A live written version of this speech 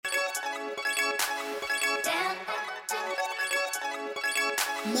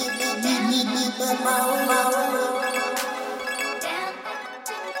I've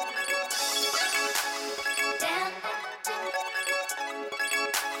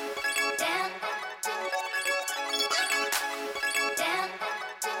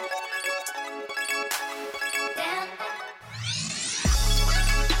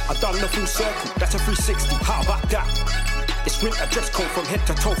done the full circle, that's a 360, how about that? It's winter dress code from head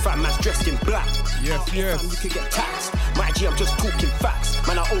to toe, fam, man's dressed in black. Yes, yes. Fam, you can get taxed. My G, I'm just talking facts.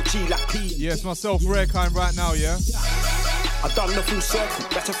 Man, I OG like P. Yes, myself, rare kind right now, yeah? I've done the full circle,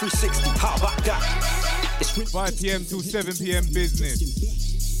 that's a 360, how about that? It's 5 p.m. till 7 p.m. business.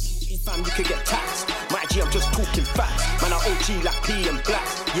 Fam, you can get taxed. My G, I'm just talking facts. Man, I OG like P and black.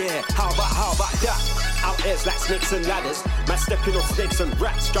 Yeah, how about that? Out airs like snakes and ladders. Man, stepping on snakes and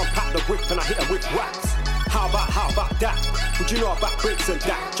rats. Jump out the whip and I hit them with wax. How about that? Would you know about breaks and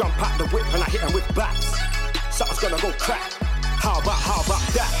that? Jump out the whip and I hit them with bats. Something's gonna go crack. How about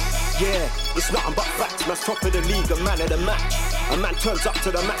that? Yeah, it's nothing but facts. Man's top of the league, a man of the match. A man turns up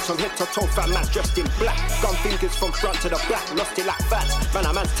to the match from head to toe, fam, man's dressed in black. Gun fingers from front to the back, lost it like fats. Man,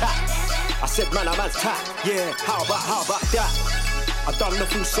 a man's tap. I said, man, a man's tap. Yeah, how about that? I've done the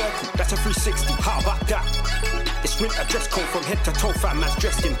full circle, that's a 360, how about that? It's winter dress code from head to toe, fam, man's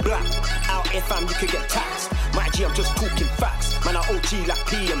dressed in black. Out here, fam, you can get taxed. My G, I'm just talking facts. Man, I OG like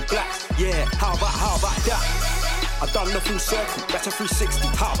P and blacks. Yeah, how about that? I've done the full circle, that's a 360,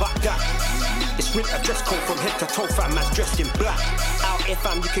 how about that? It's winter dress code from head to toe, fam, man's dressed in black. Out here,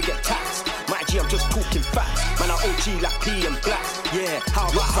 fam, you can get taxed. My G, I'm just talking facts. Man, I OG like P and blacks. Yeah, how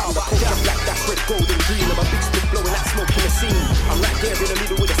about that? Black, that's red, gold and green. I'm a big stick blowing that smoke in the scene. I'm right there in the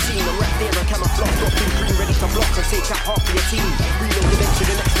middle with the scene. I'm right there on camouflage, dropping green, ready to block and take out half of your team. Reloading into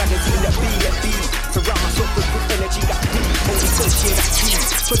the next magazine, that B. Surround myself with good energy, that P. Only first year, that G.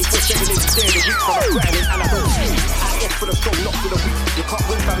 24/7 is there, the week from a grinding and I don't see. I aim for the strong, not for the weak. You can't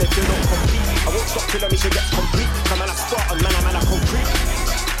win, fam, if you don't compete. I won't stop till the mission gets complete. Come on, I Spartan, man, I concrete.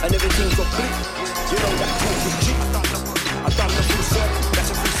 And everything's complete. You know that talk is cheap. I've done the full circle,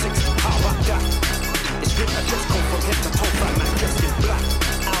 that's a 360, how about that? It's winter dress code from head to toe, fam, man, dressed in black.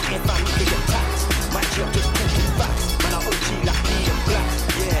 Out here, fam, you can get taxed. My G, I'm just talking facts. Man, I OG like P and black.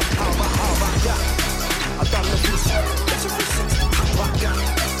 Yeah, how about that? I've done the full circle, that's a 360, how about that?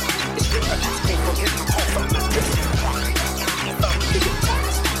 It's winter dress code from head to toe, fam, man, dressed in black. Out here, fam, you can get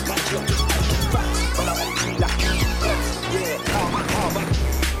taxed. My G, I'm just talking facts. Man, I OG like P and black. Yeah, how about that?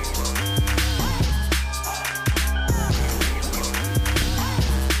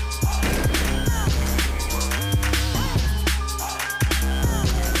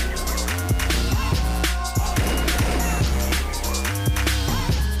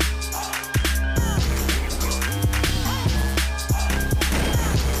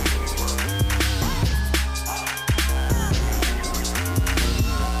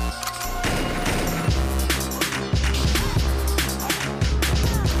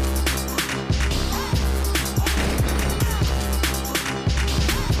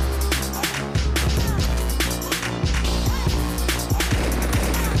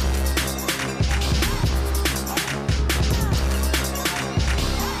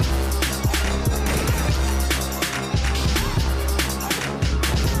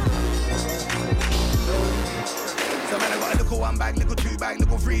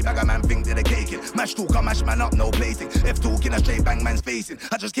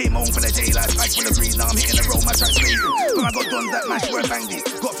 I just came home for the daylight, strike full of breeze, now I'm hitting the road, my track's blazing. When I got dons that mash, where bang these.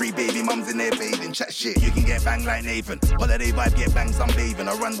 Got 3 baby mums in there bathing, chat shit, you can get banged like Nathan. Holiday vibe, get banged sunbathing.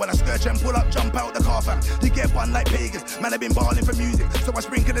 I run when I skirt and pull up, jump out the car fam. You get bun like pagans, man I been balling for music. So I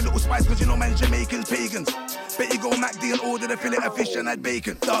sprinkle a little spice cause you know man Jamaicans, pagans. Bet you go MacD and order the fillet of fish and add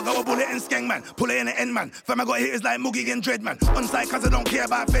bacon. Dog, I will bullet and skeng man, pull it in the end man. Fam I got hitters like Moogie and Dread man. On site cause I don't care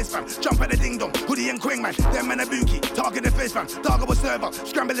about face fam. Jump at the ding dong, hoodie and quang man. Them man a bookie, target the face fam. Dog I was server,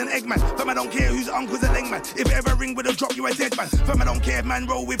 scrambling egg man. Fam I don't care whose uncle's a leg man. If it ever ring with a drop you a dead man. Fam I don't care if man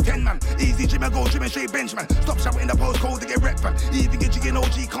roll with 10 man. Easy gym I go, gym and straight bench man. Stop shouting the postcode to get wrecked fam. Even get you in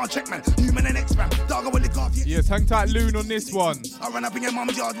OG can't check man. Human and X fam. Dog I will lick off you. Yes, hang tight Loon on this one. I run up in your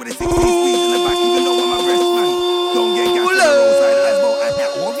mum's yard with a 16 squeeze in the back even though I'm a breast man. Don't get gas on the roadside as well as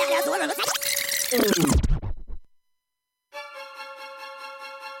that.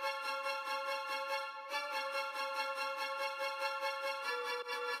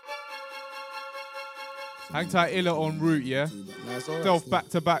 Hang tight Illa on route, yeah? Self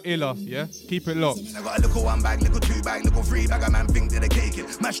back-to-back iller, yeah? Keep it locked. I got a little one bag, little two bag, little three bag. A man think that they're caking.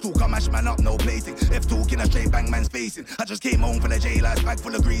 Mash talk, I mash man up, no placing. F talking, a straight bang man's facing. I just came home from the J-Lights, bag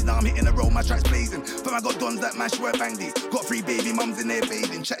full of grease. Now I'm hitting the road, my tracks blazing. Fam, I got dons that mash where bang these. Got 3 baby mums in there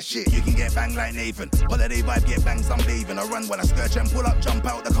bathing. Chat shit, you can get bang like Nathan. Holiday vibe, get bang sunbathing. I run when I skirt and pull up, jump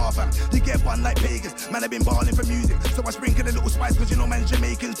out the car, fam. You get fun like pagans. Man, I've been balling for music. So I sprinkle a little spice, cause you know man,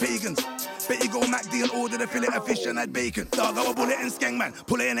 Jamaicans, pagans. Bet you go MacD and order the fillet of fish and add bacon. Dog, I will bullet and skeng man,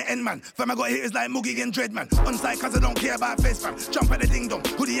 pull it in the end man. Fam, I got hitters like Moogie and Dread man. On site cause I don't care about fest fam. Jump at the ding dong,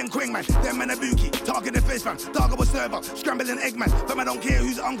 hoodie and quang man. Them man a bookie, target the fest fam. Dog, I was server, scrambling egg man. Fam, I don't care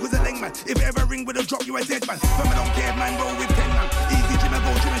whose uncle's a leg man. If it ever ring with a drop, you a dead man. Fam, I don't care if man roll with 10 man. Easy gym and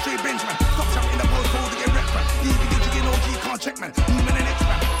go gym and straight bench man. Stop shouting in the post hole to get rep man. Easy get chicken OG, can't check man. Woman and X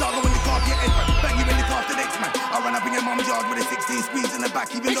man. Dog, I when the car get head man. Bang you in the car to the next man. I run up in your mom's yard with a 16 squeeze in the back,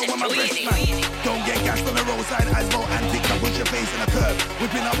 even though I'm a breast man. Don't get gassed on the roadside, eyes roll antics, I push your face in a curve.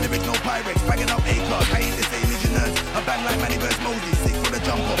 Whipping up lyrics, no Pyrex, bagging up A-class, I ain't the same as your nerds. I bang like Manny vs. Mosley, sick for the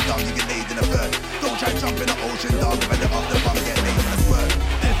jump off, dog, you get laid in a third. Don't try jump in the ocean, dog, if I live off the bum, get laid when I swerve.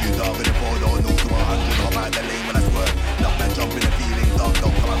 If you dog in the 4-door, no to 100, hop out the lane when I swerve. Love man jump in the feeling, dog,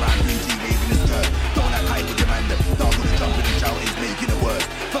 don't come around, beauty waving the skirt. Don't act high with your man, dog with the jump in the shout is making it worse.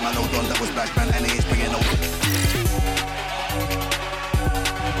 From my no dons that was splash man, and he ain't springing over.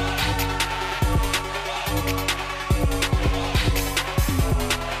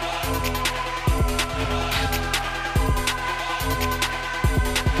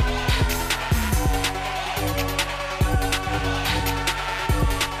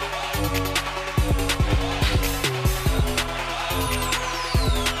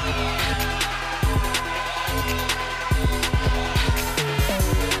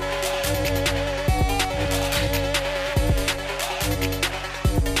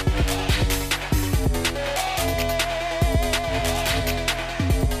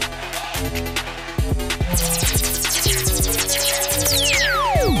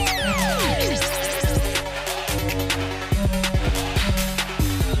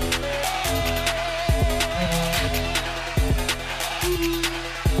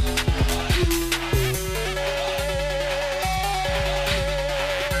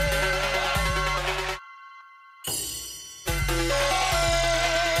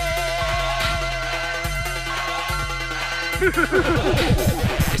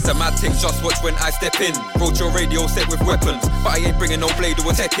 It's a mad thing, just watch when I step in. Road your radio set with weapons, but I ain't bringing no blade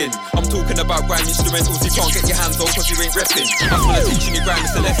or a tech in. I'm talking about grime instrumentals you can't get your hands on cause you ain't repping. I'm gonna teaching you grime,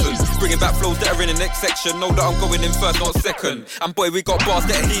 it's a lesson. Bringing back flows that are in the next section. Know that I'm going in first, not second. And boy, we got bars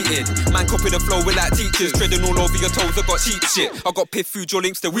that are heated. Man, copy the flow, we're like teachers. Treading all over your toes, I got cheap shit. I got piff food, your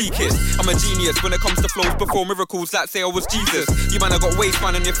links the weakest. I'm a genius when it comes to flows, before miracles like say I was Jesus. You man, I got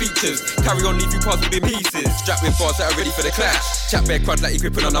waistline on your features. Carry on, leave you puzzled in pieces. Strapped with bars that are ready for the clash. Chat bare crud like you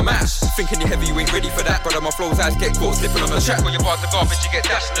gripping on a mash. Thinking you're heavy, you ain't ready for that. Brother, my flow's eyes get caught slipping on the track. When your bars are garbage, you get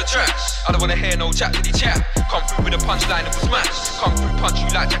dashed in the trash. I don't wanna hear no chat diddy chat. Come through with a punchline and we'll smash. Come through, punch you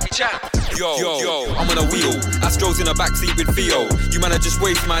like Jackie Chan. Yo, I'm on a wheel. Astro's in a backseat with Theo. You man are just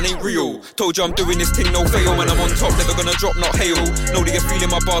waste, man, ain't real. Told you I'm doing this thing, no fail. Man, I'm on top, never gonna drop, not hail. Know that you're feeling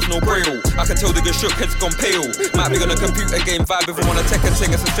my bars, no braille. I can tell that your shook head's gone pale. Might be on a computer game vibe if I wanna tech and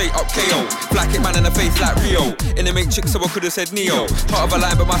sing us a straight up KO. Black it man in the face like Rio. In the matrix, so I could've said Neo. Part of a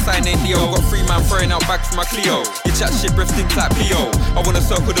line, but my sign ain't Neo. Got 3 man throwing out bags from my Clio. You chat shit, breath stinks like P.O. I wanna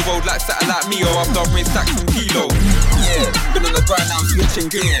circle the road like satellite Mio. After I've made stacks from Kilo. Yeah, been on the grind now, I'm switching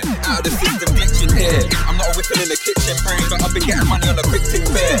gear. Out of the system, glitching here. I'm not a whipping in the kitchen praying, but I've been getting money on a quick thing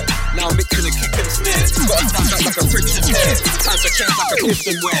fair. Now I'm mixing a kick and snare. Gotta stand up like a friction hair. Time to change like a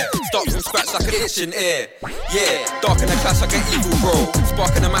piston wear. Start from scratch like an itching air. Yeah, dark in the clash like an evil bro.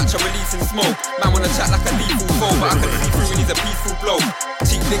 Sparking a match, I'm releasing smoke. Man wanna chat like a lethal foe, but I can see through when he's a peaceful blow.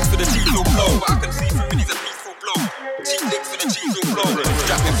 Cheap links for the diesel blow, but I can see through when he's a peaceful blow. Cheap links for the diesel blow.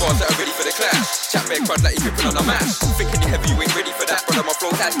 Strapping bars that are ready for the clash. Chat bare crud like you gripping on a mash. Thinking you're heavy, you ain't ready for that. Brother, my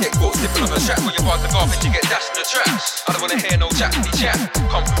flow's eyes get caught slipping on the track. When your bars are garbage, you get dashed in the trash. I don't wanna hear no chat diddy chat.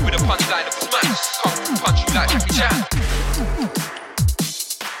 Come through with a punchline and we'll smash. Come through, punch you like Jackie Chan.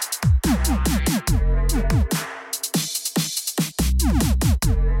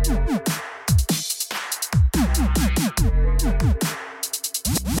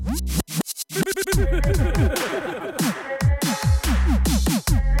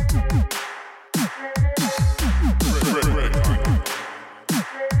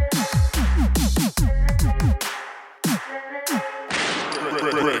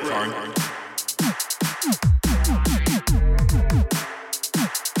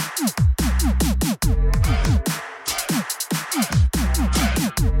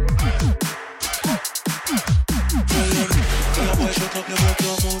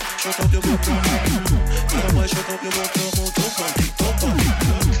 shut up your blood clot mouth. Tell a boy shut up your blood clot mouth. Don't pan kick, don't pan kick.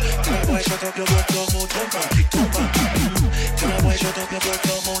 Tell a boy shut up your blood clot mouth. Don't pan kick, don't pan kick. Tell a boy shut up your blood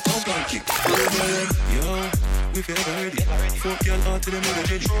clot mouth. Don't pan kick. Yo, we feel ready. Fuck y'all out to them with a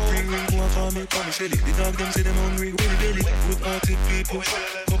jelly. Ring, go and call me Shelly. The dog them say them hungry, with the belly. Good-hearted people.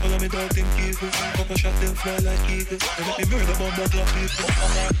 Couple of me dog them evil. Couple shot them fly like eagles. They make me murder bomb the black people.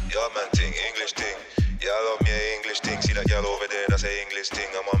 Yeah, man, ting, English ting. Yeah, I love me a English thing. See that girl over there, that's a English thing.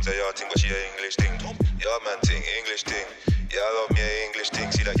 Her mom say yeah, ting, but she a English thing. Yeah, man, ting, English thing. Yeah, I love me a English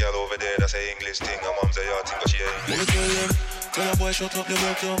thing. See that girl over there, that's a English thing. Her mom say yeah, ting, but she a English thing. Tell a boy shut up your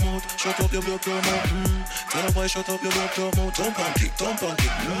blood clot mouth. Shut up your blood clot mouth. Tell a boy shut up your blood clot mouth. Don't pan kick, don't pan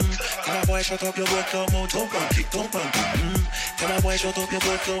kick. Tell a boy shut up your blood clot mouth. Don't pan kick, don't pan kick. Tell a boy shut up your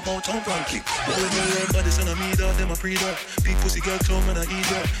blood clot mouth. Don't pan kick. All the girls body send a me dog, them a pre-dog. Big pussy girl clown man a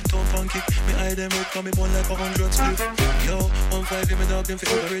e-dog. Don't pan kick. Me eye them red, call me born like 100 split. Yo, 1-5 me dog them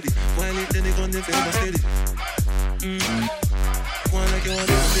forever ready. Violate then they gun them forever steady. One like you want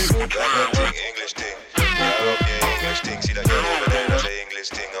them big. English thing. Yeah, I love me a English thing. See that girl over there, that's a English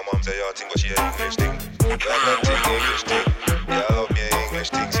thing. Her mom say yeah, ting, but she a English thing. Yeah, man, ting, English thing. Yeah, I love me a English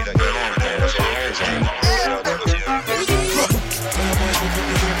thing. See that girl over there, that's a English thing. Yeah, ting, but she a English thing. Tell a boy shut up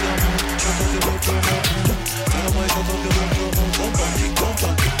your blood clot mouth. Shut up your blood clot mouth. Tell a boy shut up your blood clot mouth. Don't pan kick, don't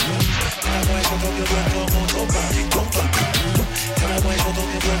pan kick. Tell a boy shut up your blood clot mouth. Don't pan kick, don't pan kick. Tell a boy shut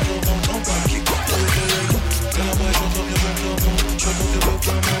up your blood clot mouth. Don't pan kick. Tell a boy shut up your blood clot mouth. Shut up your blood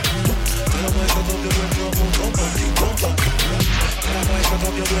clot mouth. Tell a boy shut up your blood clot mouth. Don't pan kick, don't pan kick. Tell a boy shut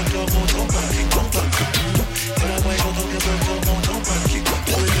up your blood clot mouth. Don't pan kick, don't pan kick. Tell a boy shut up your blood clot mouth. Don't pan kick.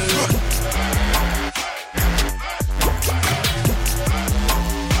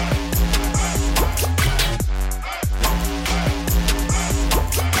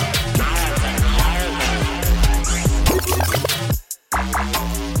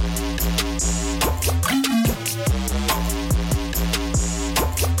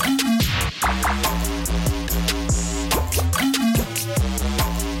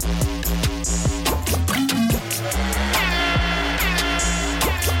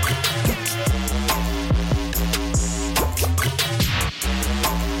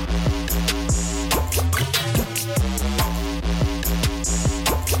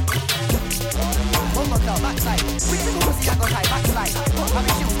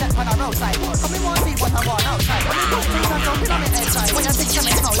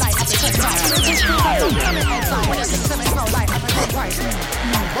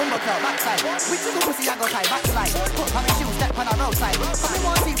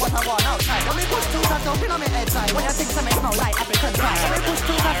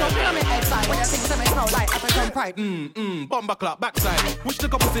 Bomber clock backside. Wish the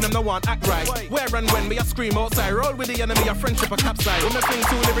couples in them no one act right. Where and when me a scream outside. Roll with the enemy, a friendship a capside. When me fling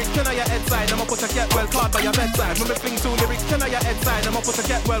two lyrics, can I your head side? I'ma put a get well card by your bedside. When me fling two lyrics, can I your head side? I'ma put a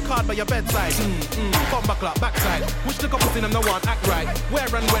get well card by your bedside. Bomber clock backside. Wish the couples in them no one act right.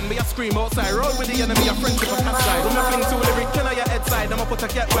 Where and when me a scream outside. Roll with the enemy, a friendship a capside. When me fling two lyrics, can I your head side? I'ma put a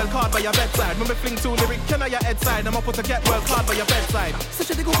get well card by your bedside. When me fling two lyrics, can I your head side? I'ma put a get well card by your bedside.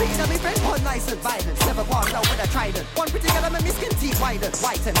 Such a little beat that me friend on nice and violent. Never walked out with a trident. One pretty girl that made me skin teeth widen.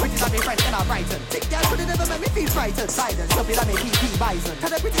 Whiten, pretty that me friend in a Brighton. Thick girl could never make me feel frightened. Silence, stupid that me PP bison. Tell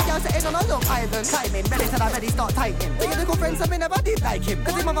the pretty girl sitting on a Long Island. Climbing, belly till I belly start tightening. The little friends that me never did like him.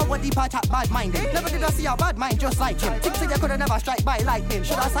 Cause him mama what deep chat bad minded. Never did I see a bad mind just like him. Think so you could never strike by lightning.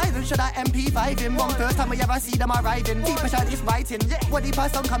 Should I silence, should I MP5 him? One first time we ever see them arriving. Deep shot is biting. What deep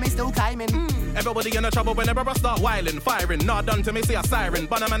some coming still climbing. Everybody in a trouble whenever I start whiling, firing. Not done to me, see a siren.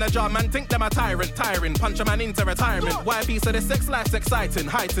 But a manager, man, think them a tyrant. Tiring, punch a man into retirement. Why a piece of the sex life's exciting.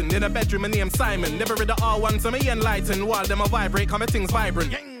 Heightened in a bedroom and named Simon. Never read the R1 to me enlightened. While them a vibrate, come things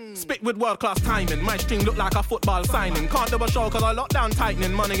vibrant. Spit with world-class timing. My string look like a football signing. Can't do a show cause I lock down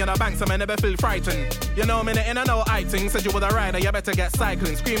tightening. Money in the bank so I never feel frightened. You know me in and out iting. Said you was a rider, you better get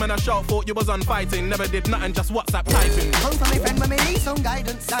cycling. Screaming a shout, thought you was on fighting. Never did nothing, just WhatsApp typing. Come from me friend when me need some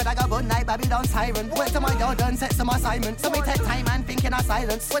guidance. Now I got one night, Babylon siren. Went to my door, done set some assignments. So me take time and thinking of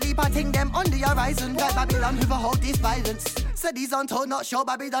silence. What deep I think them on the horizon. Got Babylon who hold this violence. Said he's on tour, not sure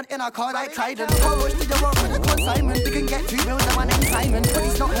Babylon in a car like Trident. How much did you want for the consignment? We can get 2 bills and one named Simon. But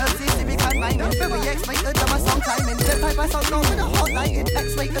he's not hurt, if he can mind it. Very X-rated, I'm a song timing. The type I sound now with a hot lighting.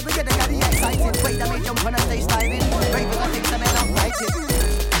 X-rated, we get the gaddy excited. Wait, let me jump on and stay styling. Wait, but I think some men don't write it.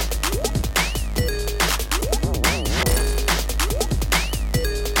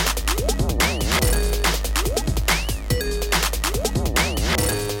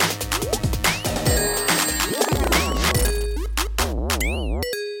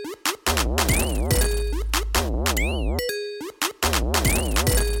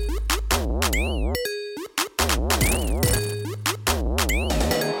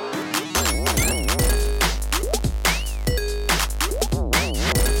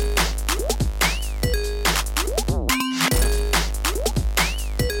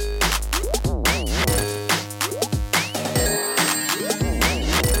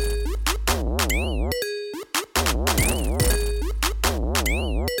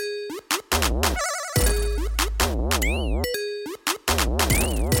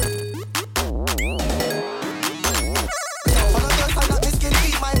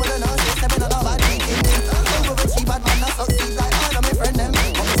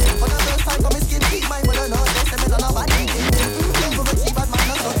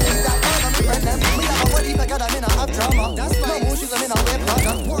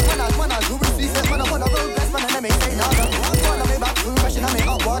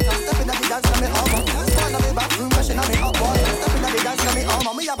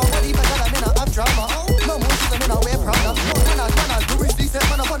 Me have a body better than me not have drama. No more shit than me not wear Prada. Man I do receive it,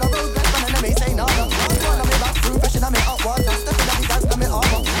 man up on the road, best man and them ain't say nada. Man on me bathroom, fashion on me hot water. Stepping on me dance on me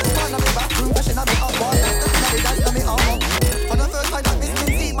armor. Man on me bathroom, fashion on me hot water. Stepping on me dance on me armor. For the first time that me skin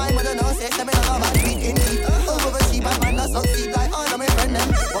deep, my mother knows say me not a bad beat in deep. Over the cheap, man not succeed like all of my friend them.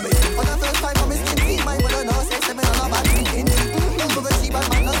 For the first time that me skin deep, my mother knows say me not a bad beat in deep. Over the cheap, man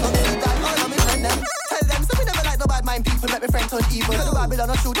not succeed like all of my friend them. Tell them so me never like no bad mind people, make me friend turn evil. Cause the Babylon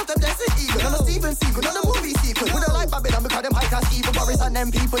no shoot up them dancing eagle. None of Steven Seagal, none of movie sequel. We don't like Babylon because them high class evil. Boris and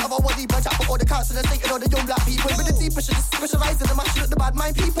them people have a body bunch up before the council and state and all the young black people. With the deeper shit specialised in the mashing up the bad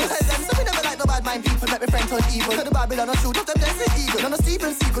mind people. Tell them so me never like no bad mind people, make me friend turn evil. Cause the Babylon no shoot up them dancing eagle. None of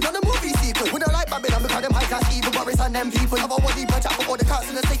Steven Seagal, none of movie sequel. We don't like Babylon because them high class evil. Boris and them people have a body bunch up before the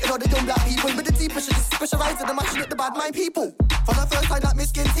council and state and all the young black people. With the deeper shit specialised in the mashing up the bad mind people. For the first time that me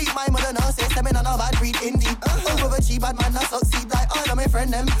skin teeth, my mother knows say me not a bad breed indeed. Overachieve bad man not succeed like all of my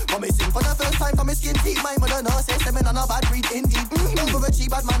friend them. When me sing for the first time for me skin teeth, my mother knows say me not a bad breed indeed. Overachieve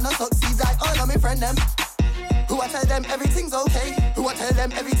bad man not succeed like all of my friend them. Who I tell them everything's okay? Who I tell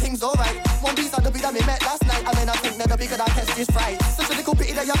them everything's alright? One piece of the beat that me met last night. I mean I think that the bigger that catch this fright. Such a little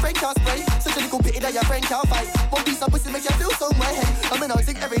pity that your friend can't spray. Such a little pity that your friend can't fight. One piece of pussy makes you feel so way. Hey, I mean I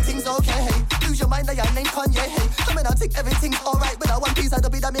think everything's okay. Hey, lose your mind that your name Kanye. Hey, I mean I think everything's alright. But that one piece of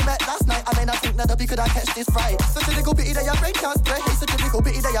the beat that me met last night. I mean I think that the bigger that catch this fright. Such a little pity that your friend can't spray. Hey, such a little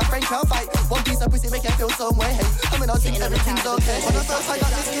pity that your friend can't fight. One piece of pussy make you feel so way. Hey, I mean I think everything's okay. For the first time I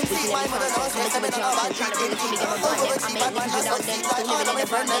got this skin deep, my mother knows say me not a bad breed. Bad man has succeed like all of my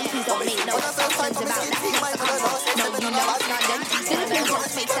friend them. Please don't make no claims about that. No, you know it's not them. Still been got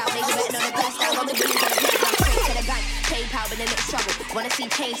spaced out, nigga better know the class down. Got the billions on the plate, I'm straight to the bank. PayPal, but then it's trouble. Wanna see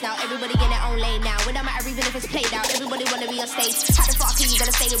change now, everybody in their own lane now. It don't matter even if it's played out, everybody wanna be on stage. How the fuck are you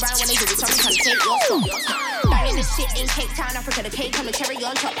gonna stay around when they do it? Somebody trying to take your spot. Banging this shit in Cape Town, Africa, the cake on the cherry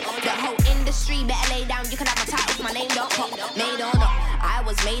on top. The whole industry better lay down, you can have my title, my name don't pop. Made or not, I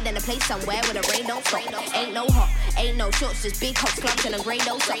was made in a place somewhere where the rain don't stop. Ain't no hot, ain't no shorts, just big hops, clubs and a grey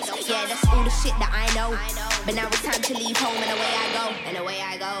no socks. Yeah, that's all the shit that I know. But now it's time to leave home and away I go. And away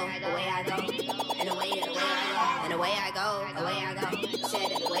I go, away I go. And away I go, and away I go, away I go.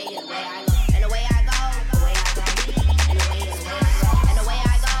 Said it away and away I go. And away I go, away I go. And away and away I go. And away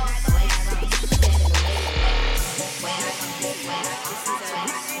I go, away I go. Said it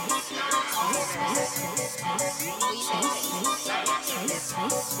away and away I go.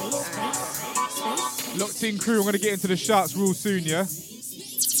 Locked in crew, I'm going to get into the shots real soon, yeah?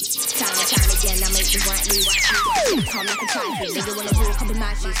 Time and time again, I make the right move. Calm like a typhoon, nigga wanna walk up in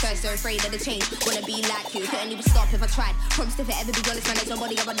my shoes. First they're afraid of the change, wanna be like you. Couldn't even stop if I tried. Promised if it ever be honest, man, there's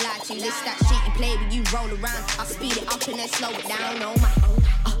nobody I would lie to. This that shit you play when you roll around. I'll speed it up and then slow it down, oh my.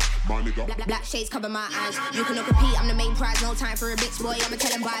 Black shades cover my eyes. You cannot compete, I'm the main prize. No time for a bitch boy, I'ma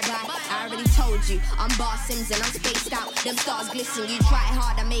tell him bye-bye. I already told you, I'm Bar Sims and I'm spaced out. Them stars glisten, you try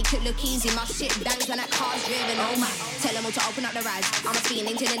hard, I make it look easy. My shit bangs when that car's driven, oh my. Tell them all to open up their eyes. I'm a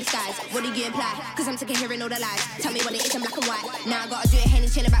fiend, angel in disguise. What do you imply? Cause I'm sick of hearing all the lies. Tell me what it is in black and white. Now I gotta do it, Henny,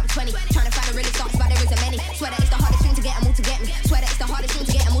 chillin' about 20. Trying to find the realest stars, but there isn't many. Swear that it's the hardest thing to get them all to get me. Swear that it's the hardest thing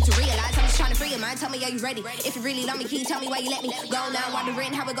to get them all to realize. I'm just trying to free your mind, tell me are you ready? If you really love me, can you tell me why you let me go now?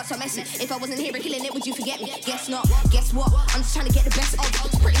 Wondering how it got so messy. If I wasn't here killing it, would you forget me? Guess not, guess what? I'm just trying to get the best of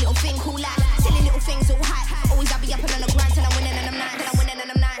pretty little thing, cool life. Silly little things, all hype. Always I'll be up and on the grind till I'm winning and I'm nine. Till I'm winning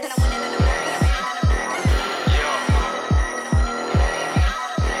and I'm nine. Till I'm winning and I'm nine.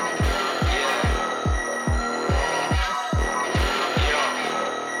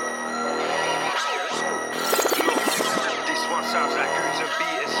 This one sounds like goons and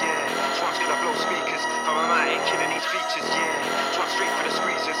beaters, yeah. Trunks gonna blow speakers. From my mind, ain't killing these features, yeah. Trunks straight for the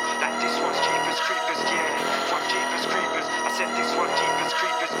squeezers. Like this one's cheapers, creepers, yeah. One cheapers, creepers. I said this one cheapers,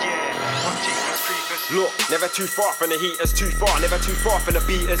 creepers, yeah. One cheapers, creepers. Look, never too far from the heaters, too far, never too far from the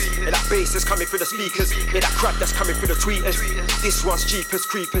beaters. And that bass that's coming through the speakers, and that crap that's coming through the tweeters. This one's cheapers,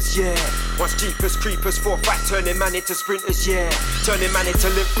 creepers, yeah. One's cheapers, creepers, 4-5, turning man into sprinters, yeah. Turning man into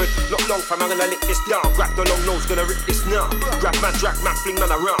Linford, not long fam, I'm gonna lick this down. Grab the long nose, gonna rip this now. Grab man, drag man, fling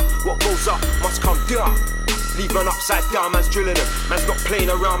man around. What goes up must come down. Leave man upside down, man's drilling them. Man's not playing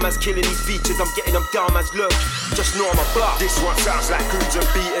around, man's killing these features. I'm getting them down, man's look. Just know I'm a bar. This one sounds like goons and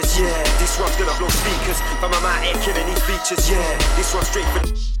beaters, yeah. This one's gonna blow speakers. But my mind ain't killing these features, yeah. This one's straight for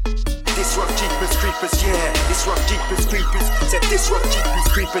the... This one's Jeepers Creepers, yeah. This one's Jeepers Creepers. Said this one's Jeepers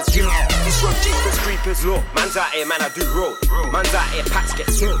Creepers, yeah. This one's Jeepers Creepers. Look, man's out here, man, I do road. Man's out here, packs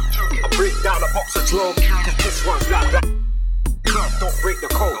get sold. I break down a box of drove. Cause this one's like that. Don't break the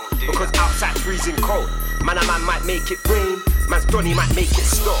code, because outside's freezing cold. Man, a man might make it rain, man's Donny might make it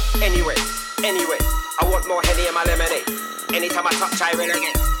stop. Anyway, I want more Henny in my lemonade. Anytime I touch, I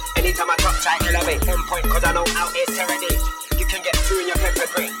renegade. Anytime I touch, I elevate. On point, cause I know out here's serenade. You can get two in your pepper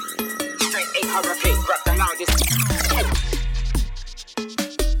grade. Straight 8 hurricane, grab the loudest.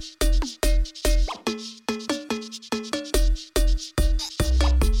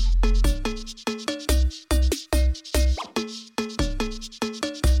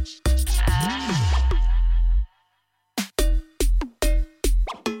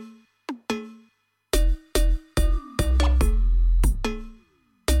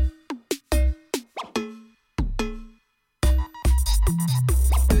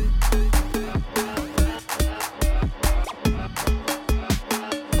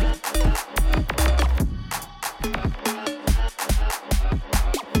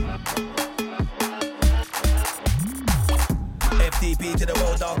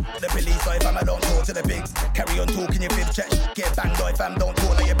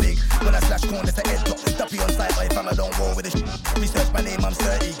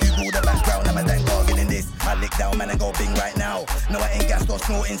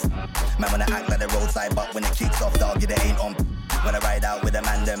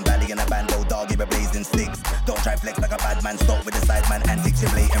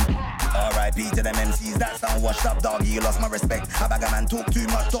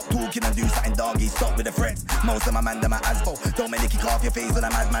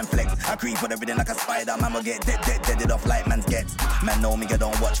 Put everything like a spider, man will get deaded off like man's gets. Man know me, I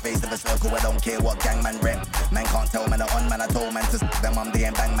don't watch face of a circle, I don't care what gang man rep. Man can't tell man on, man I told man to them I'm the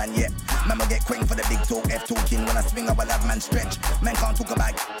ain't bang man yet. Man will get queen for the big talk, F talking when I swing I will have man stretch. Man can't talk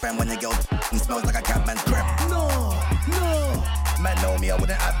about friend when the girl smells like a cab man's crep. No. Man know me, I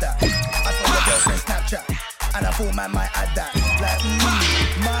wouldn't have that. I saw your girlfriend Snapchat, and I thought man might add that. Like,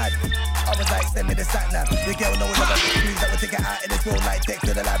 mad. I was like, send me the sat nav. The girl knows I got the clues that will take it out of this world like text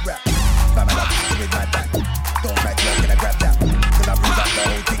to the lab rap. Fam, I love with my back. Don't try to work, can I grab that? Cause I bruise up the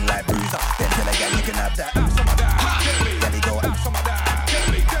whole thing like bruiser. Then tell again you can have that. There you go.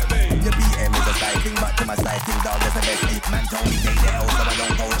 Your BM is a side thing, but to my side thing, dog, there's a best sleep. Man told me take the L so I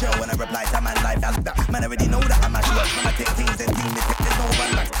don't go jail. When I reply to man life, that's that. Man already know that I'm a short. When I take things and things, there's no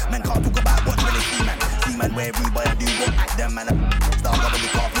run back. Man can't talk about what's really see, man. See, man, where everybody do go at them, man. Dog, I will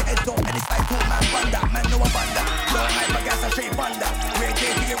look off your head top. And it's like, talk, man, bunda. Man, no one bunda. Don't hype, I gas, I straight bunda. Red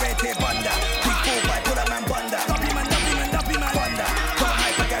tape, you get red tape, bunda. Big 4-5, put that man, bunda. Duppy man, bunda. Don't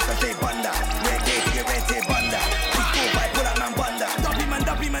hype, I gas, I straight bunda. Red tape, you get red tape, bunda. Big 4-5, put that man, bunda.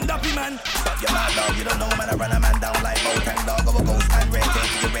 Duppy man. Stop your mouth, dog, you don't know, man. I run a man down like Botan, dog. I will ghost, man. Red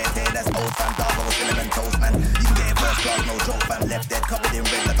tape, you get red tape, that's old fam, dog. I will cinnamon toast, man. You can get it first class, no joke, fam. Left dead, covered in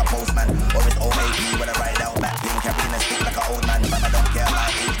red like a postman. Or it's OAP when I ride out back, being carrying a stick like an old man. Fam, I don't care my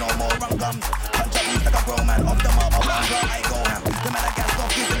age, no more run gums. Punch up loose like a grown man. Off the mark, up on girl, I go ham. The man I gas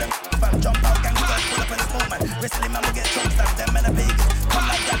off, give them. Fam, jump out, gangsters, pull up and smoke, man. Wrestling man will get choked, stab them, man, a Vegas. Come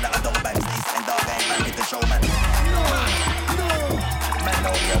like that, that I don't bang, stay and dog, I ain't man, hit the show, man. No. Man,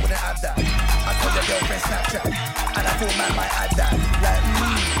 no, I wouldn't have that. I saw your girlfriend Snapchat, and I thought man might add that. Like,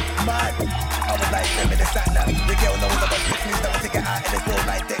 mad. I was like, send me the sat nav. The girl knows about 6 news that will take it out in this world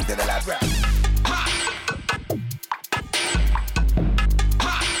like text to the lab rap.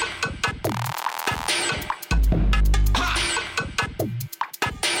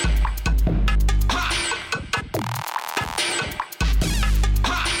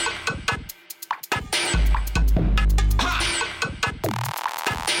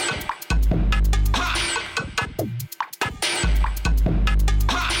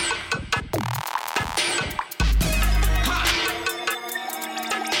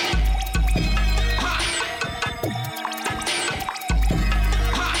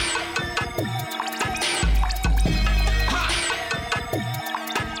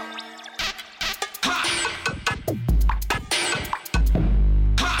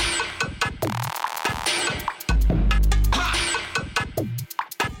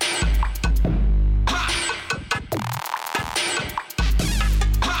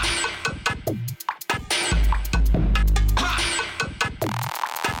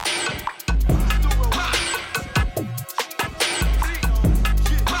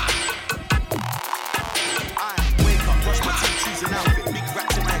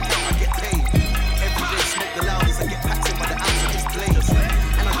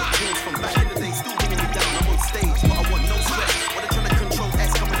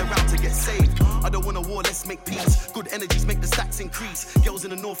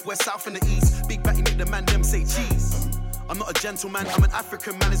 West, south and the east. Big batty make the man them say cheese. I'm not a gentleman, I'm an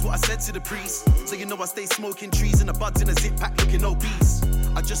African man is what I said to the priest. So you know I stay smoking trees and the buds in a zip pack looking obese.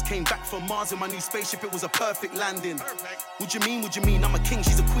 I just came back from Mars in my new spaceship, it was a perfect landing. What you mean? I'm a king,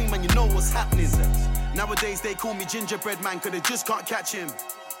 she's a queen, man, you know what's happening. Nowadays they call me gingerbread man, cause they just can't catch him.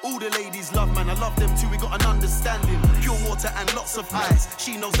 All the ladies love, man, I love them too, we got an understanding. Pure water and lots of ice,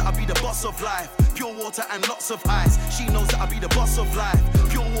 she knows that I be the boss of life. Pure water and lots of ice, she knows that I be the boss of life.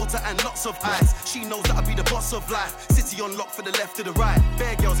 Pure water and lots of ice, she knows that I be the boss of life. City on lock for the left to the right,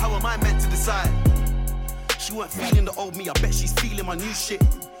 bare girls, how am I meant to decide? She weren't feeling the old me, I bet she's feeling my new shit.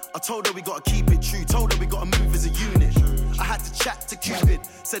 I told her we gotta keep it true, told her we gotta move as a unit. I had to chat to Cupid,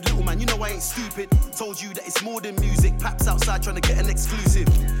 said little man, you know I ain't stupid. Told you that it's more than music, Paps outside trying to get an exclusive.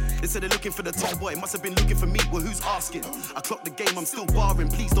 They said they're looking for the top boy, must have been looking for me, well who's asking? I clocked the game, I'm still barring,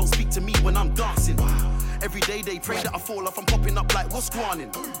 please don't speak to me when I'm dancing. Every day they pray that I fall off, I'm popping up like what's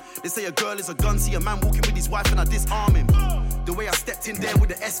squanning? They say a girl is a gun, see a man walking with his wife and I disarm him. The way I stepped in there with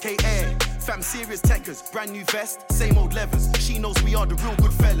the SK Air, fam serious techers, brand new vest, same old levers. She knows we are the real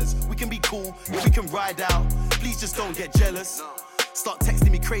good fellas. We can be cool, yeah, we can ride out. Please just don't get jealous. Start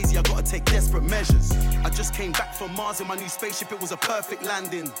texting me crazy, I gotta take desperate measures. I just came back from Mars in my new spaceship, it was a perfect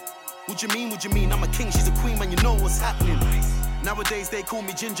landing. What you mean? I'm a king, she's a queen, man, you know what's happening. Nowadays they call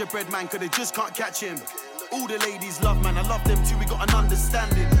me gingerbread man, cause they just can't catch him. All the ladies love, man, I love them too, we got an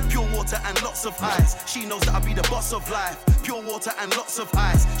understanding. Pure water and lots of ice, she knows that I be the boss of life. Pure water and lots of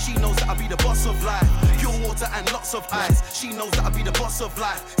ice, she knows that I be the boss of life. Pure water and lots of ice, she knows that I be the boss of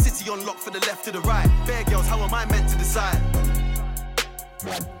life. City on lock for the left to the right, bare girls, how am I meant to decide?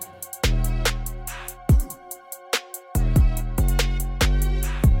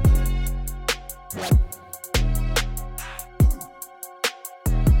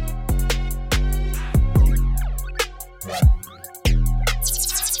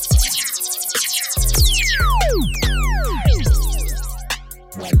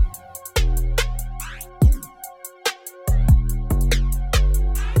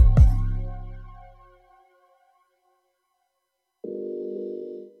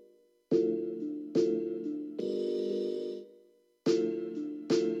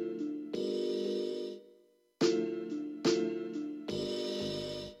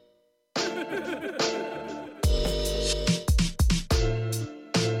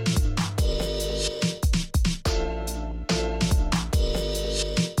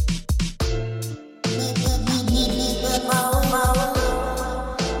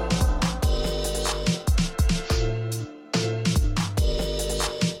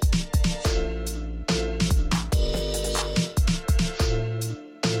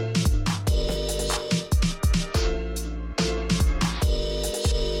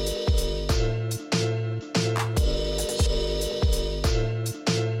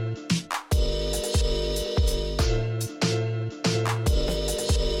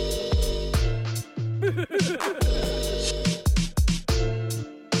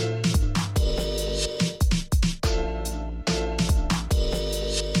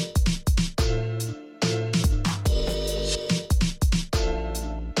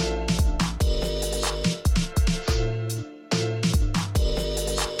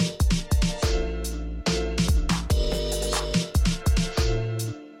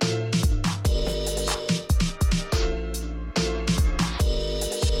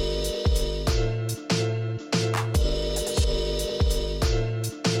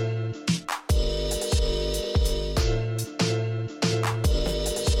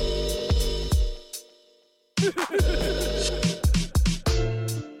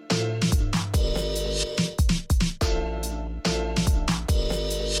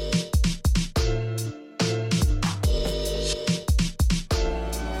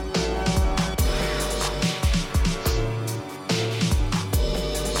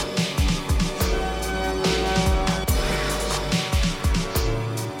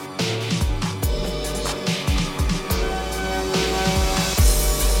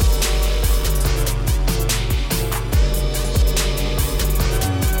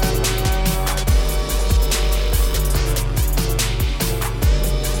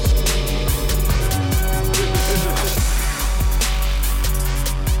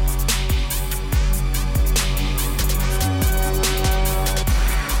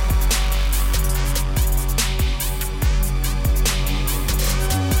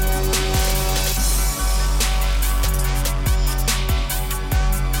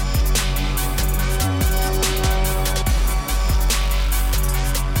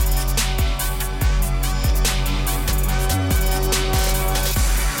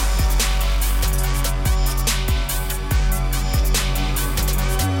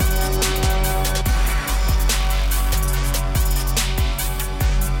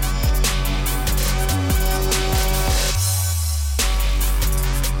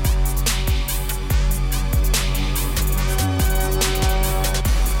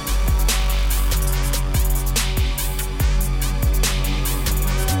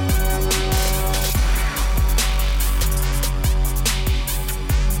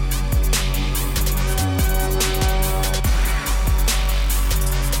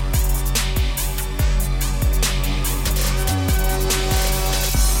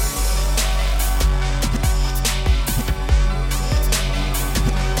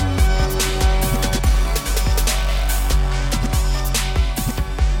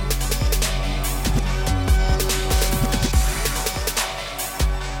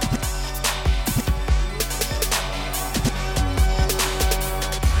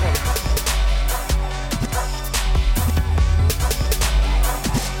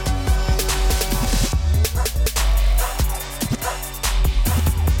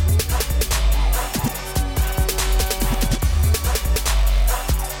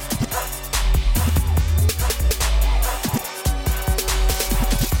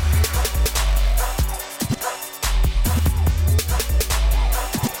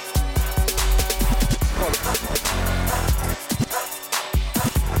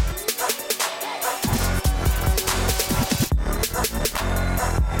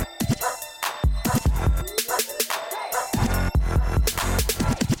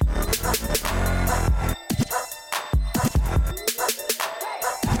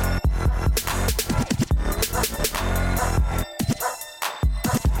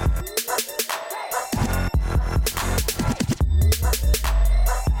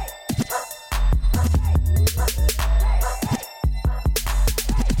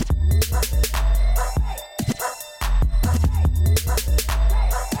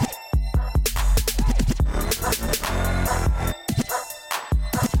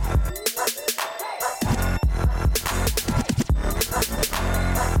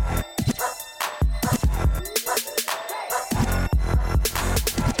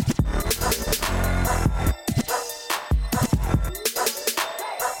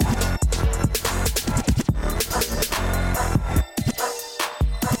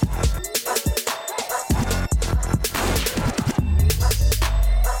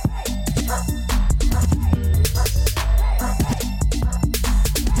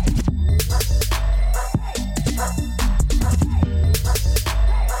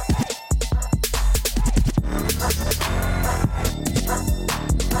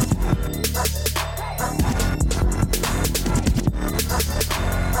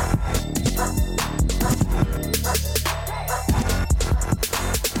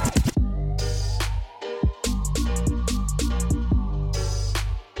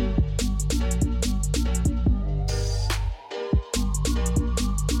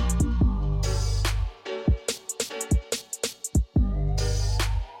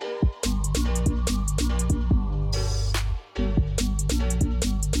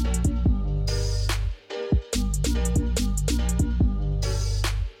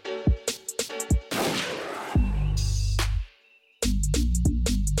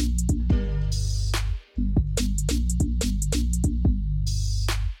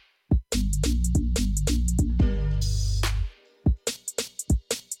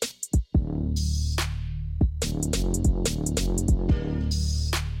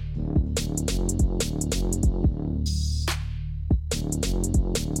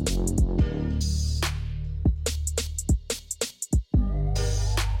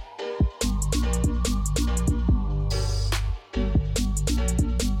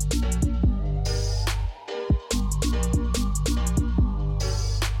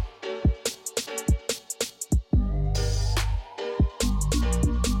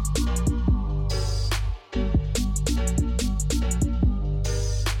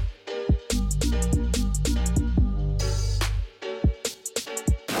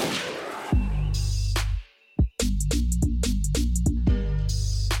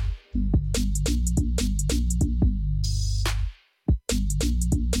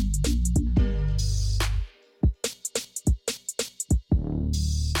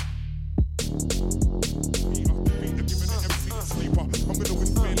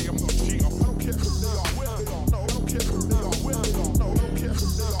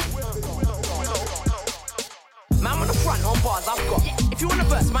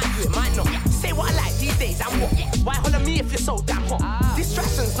 so damn hot.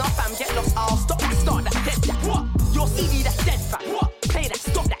 Distractions, now fam, get lost. I'll stop that, start that, dead that. What? Your CD that's dead fam. What? Play that,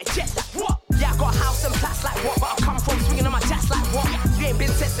 stop that, jet that. What? Yeah, I got a house and flats like what? But I come from swinging on my jazz like what? You ain't been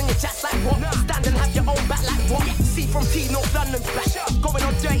testing your jazz like what? Stand and have your own back like what? See from T, North London's back. Going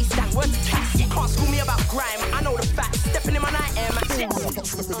on dirty stand, where's the cash? Can't school me about grime, I know the facts. Stepping in my night air, man.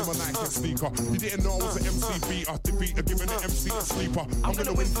 Stepping in my night sneaker. You didn't know I was an MC beater. Defeater, giving the MC a sleeper. I'm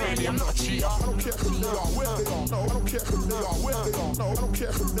gonna win fairly, I'm not a cheater. I don't care who they are, where they are. No, I don't care who they are, where they are. No, I don't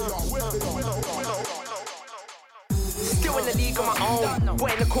care who they are, where they are. Still in the league on my own. Boy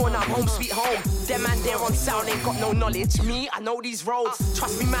in the corner, I'm home sweet home. Them man there on sound ain't got no knowledge. Me, I know these roads.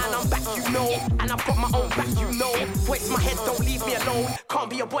 Trust me man, I'm back, you know. And I've got my own back, you know. Voice my head, don't leave me alone. Can't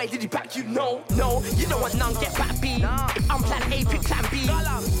be a boy, did he back, you know. No, you don't want none, get back B. If I'm plan A, pick plan B.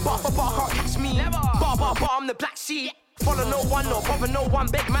 Bar for bar, can't catch me. Bar, I'm the black sheep. Follow no one, no bother no one.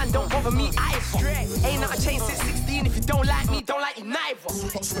 Beg man, don't bother me either. Ain't nothing changed since 16. If you don't like me, don't like you neither.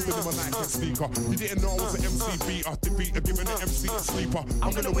 Hot stepping in my night sneaker. You didn't know I was an MC beater. Defeater, giving the MC a sleeper.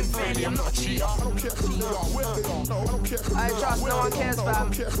 I'm gonna win fairly, I'm not a cheater. I don't care who they are, where they are. No, I don't care who they are. I trust no one cares, fam. I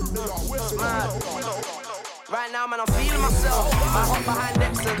don't care who they are, where they are. Right now, man, I'm feeling myself. My heart behind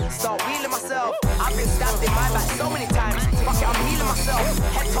Epsom, start wheeling myself. I've been stabbed in my back so many times. Fuck it, I'm healing myself.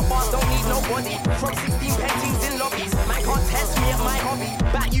 Head top bars don't need nobody. From 16 paintings in lobbies. Man can't test me at my hobby.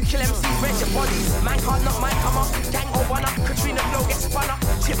 Back you kill MCs, rent your bodies. Man can't knock my come up. Gang or one up. Katrina flow gets spun up.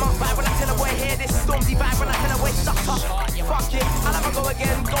 Chipmunk vibe when I tell her boy hear this. Stormzy vibe when I tell her boy shut up. Fuck it, I'll have a go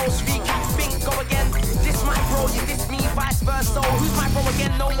again. Ghost recap, think, go again. This my bro, you diss me, vice versa. Who's my bro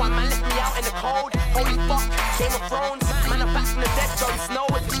again? No one, man left me out in the cold. Holy fuck. Game of Thrones, man, I'm back from the dead, Jon Snow.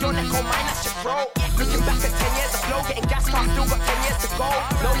 If it's your neck or mine, that's your throat. Looking back at 10 years of flow, getting gas cars, still got 10 years to go.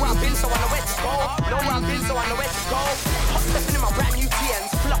 Know where I've been, so I know where to go. Know where I've been, so I know where to go. Hot stepping in my brand new TNs,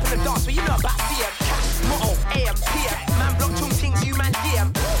 pull up in the dance, but you know about CM. Cash, motto, AM, PM. Man, block two things, you man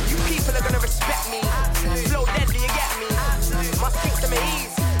DM. You people are gonna respect me. Flow deadly, you get me. Must think to me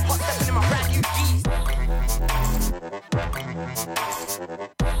ease. Hot stepping in my brand new G's.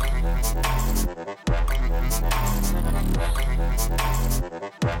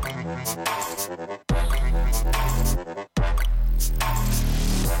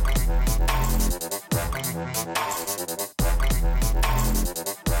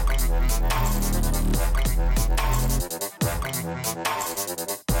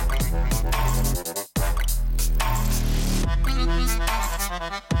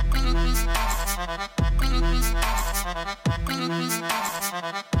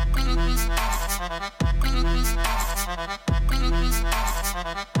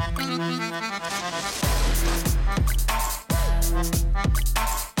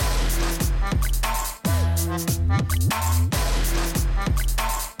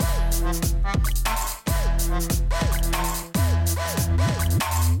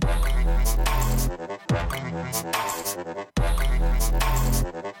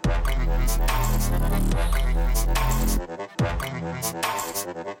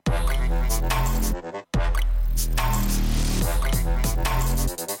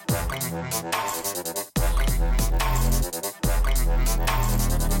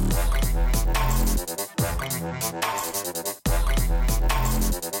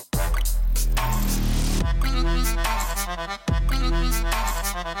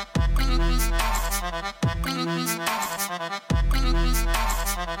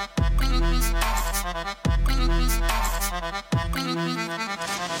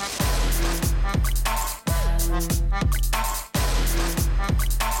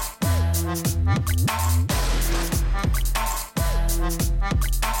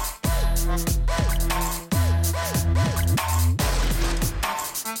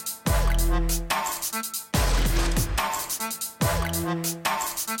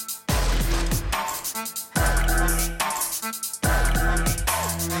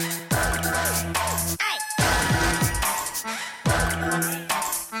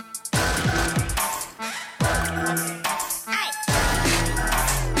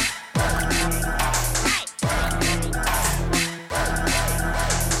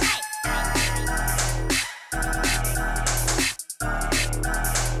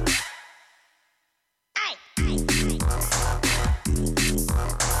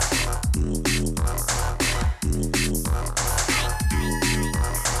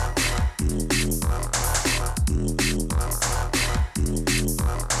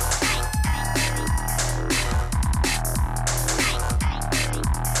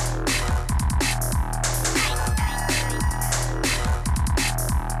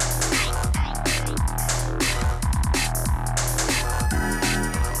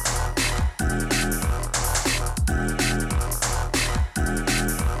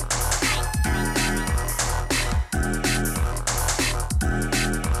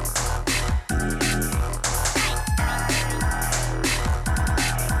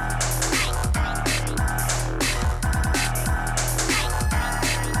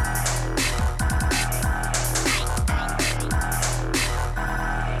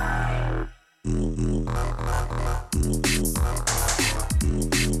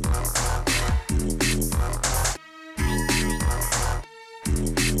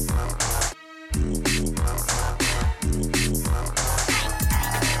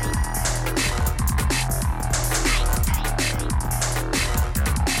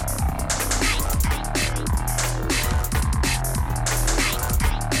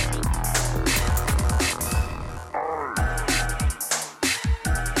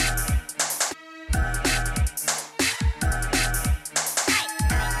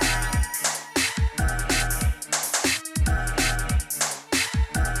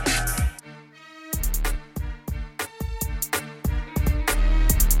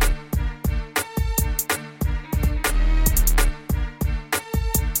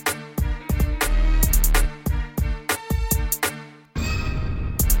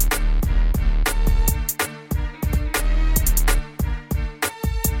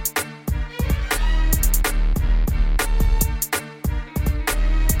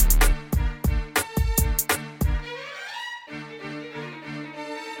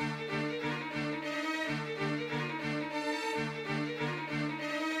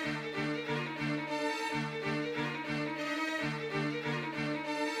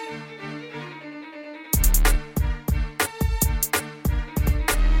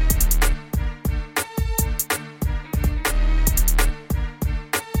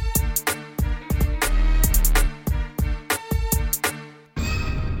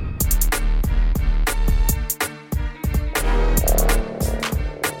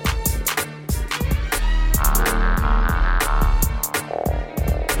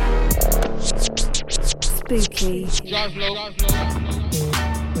 Spooky.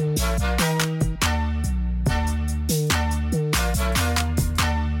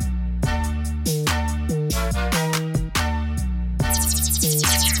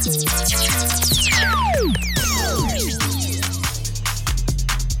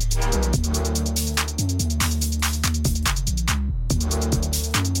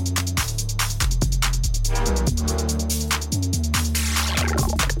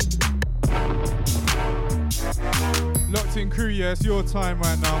 Crew, yeah, it's your time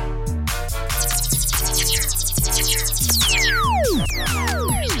right now.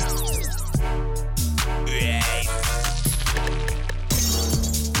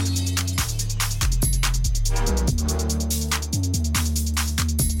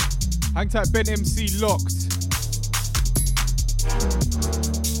 Hang tight, Ben MC locked.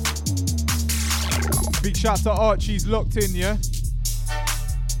 Big shout to Archie's locked in, yeah?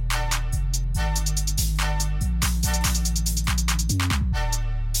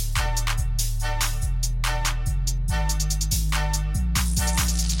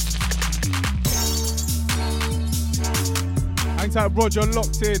 Type Roger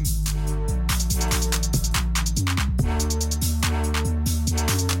locked in.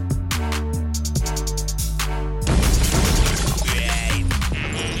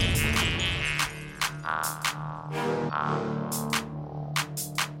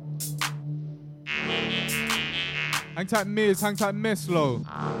 Hang tight Miz, hang tight Meslo.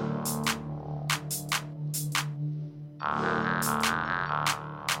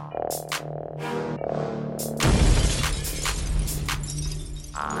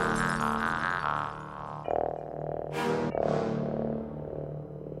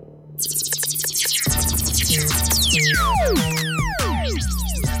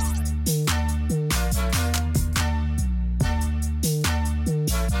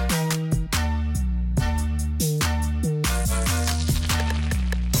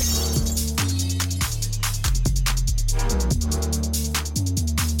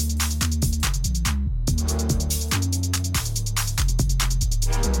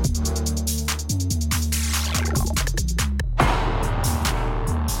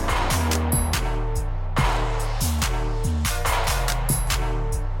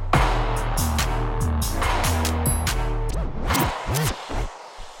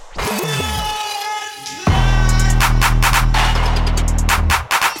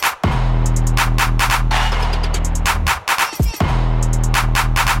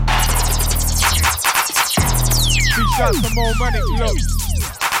 Some more money, look.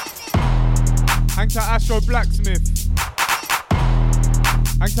 Hang tight Astro Blacksmith.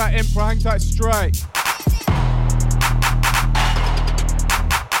 Hang tight Emperor, hang tight Strike.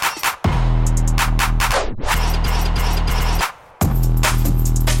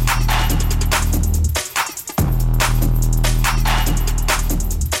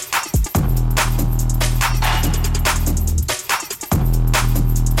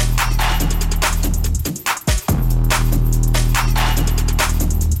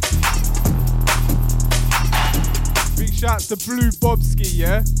 The Blue Bobski,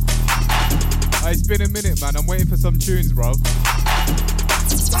 yeah? It's been a minute, man. I'm waiting for some tunes, bro.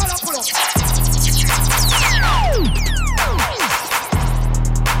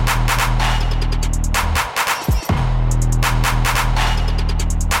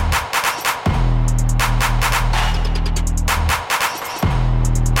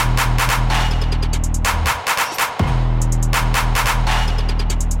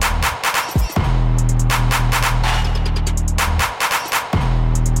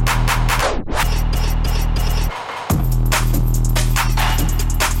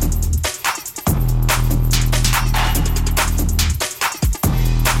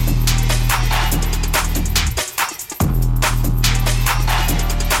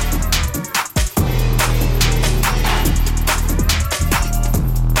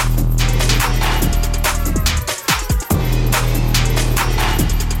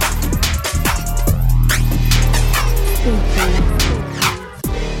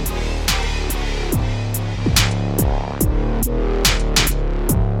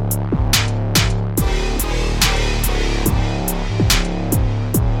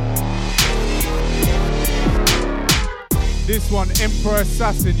 This one, Emperor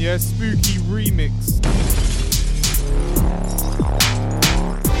Assassin, yeah, Spooky remix.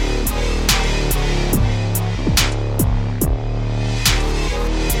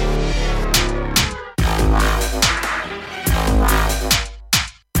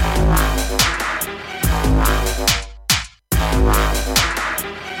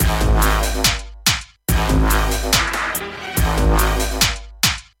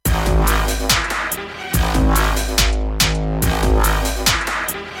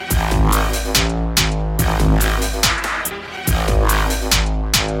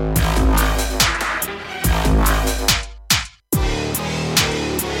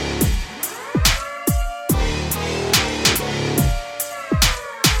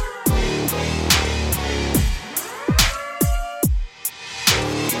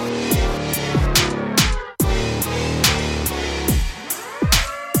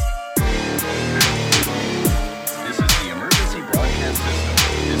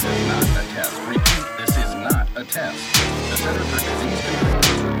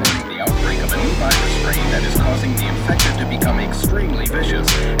 extremely vicious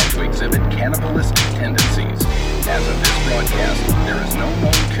and to exhibit cannibalistic tendencies. As of this broadcast, there is no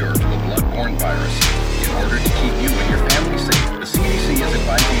known cure to the blood-borne virus. In order to keep you and your family safe, the CDC is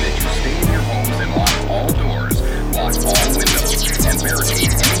advising that you stay in your homes and lock all doors, lock all windows, and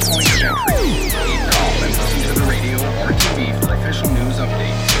barricade any point of entry. Keep calm and listen to the radio or TV for official news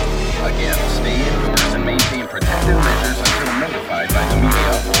updates. Again, stay indoors and maintain protective measures until notified by the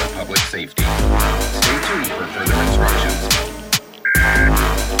media or public safety. Stay tuned for further instructions.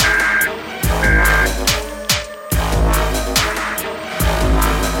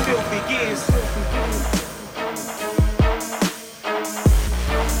 Filthy gears.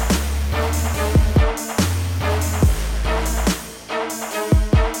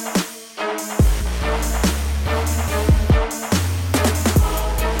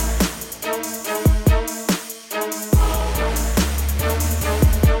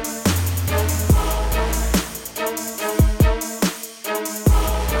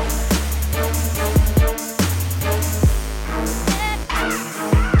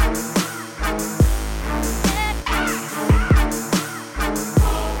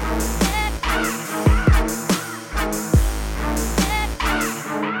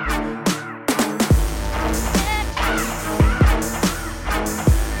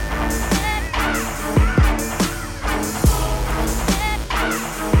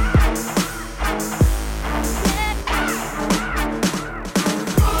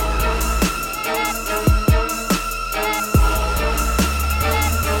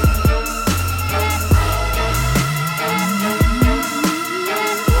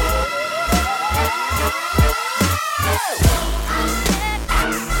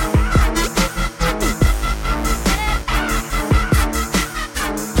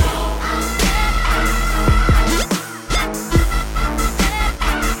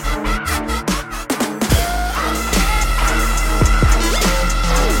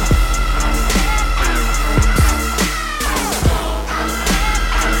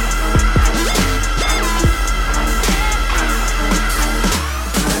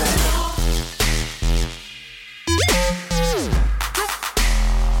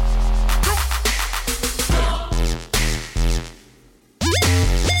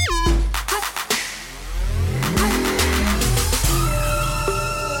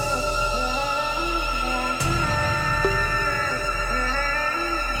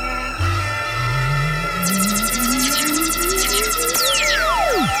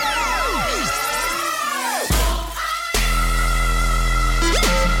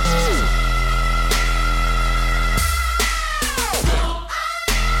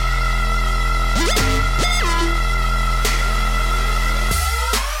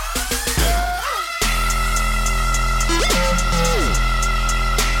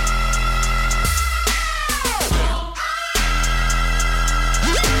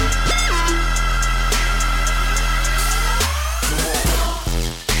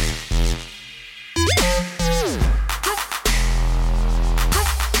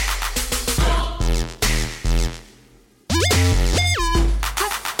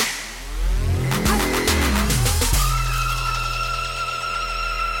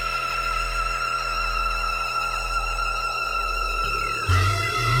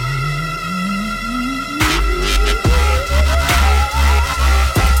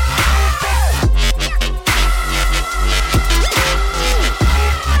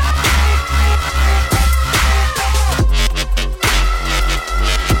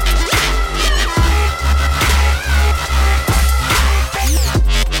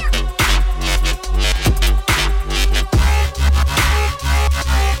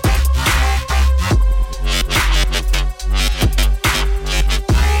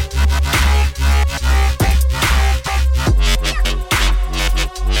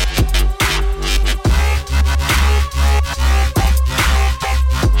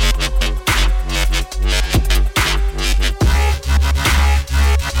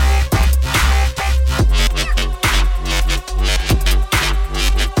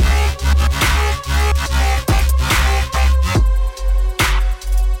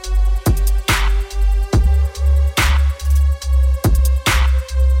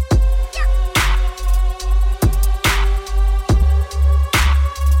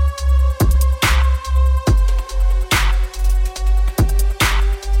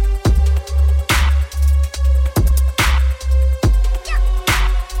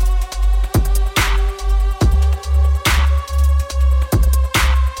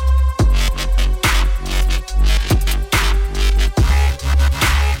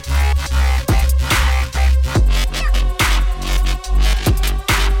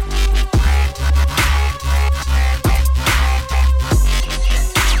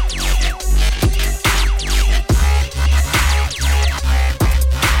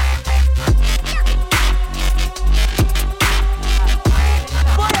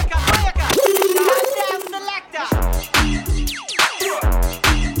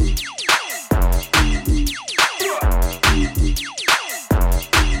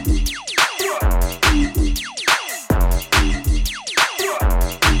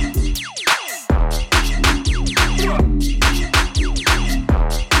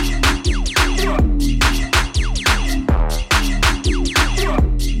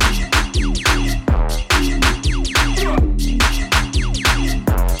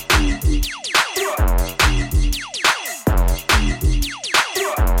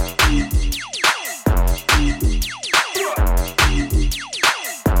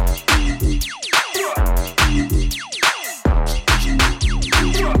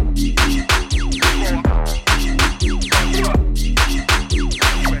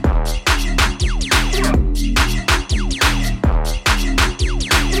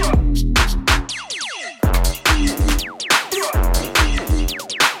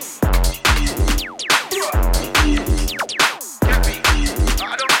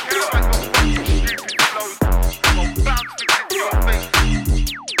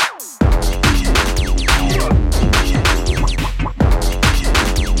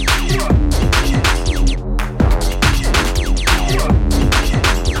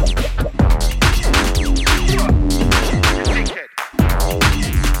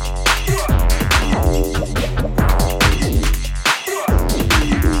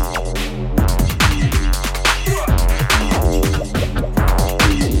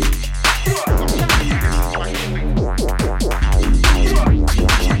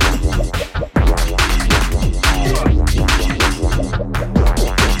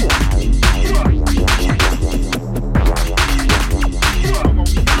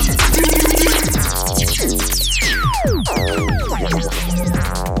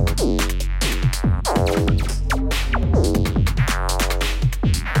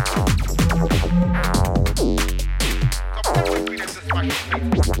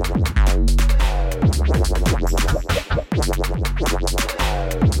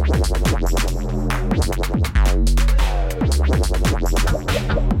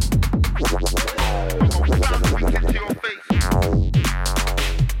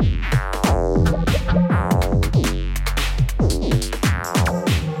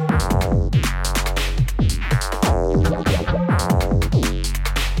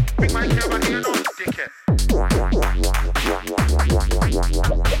 Bring my camera here, no dickhead.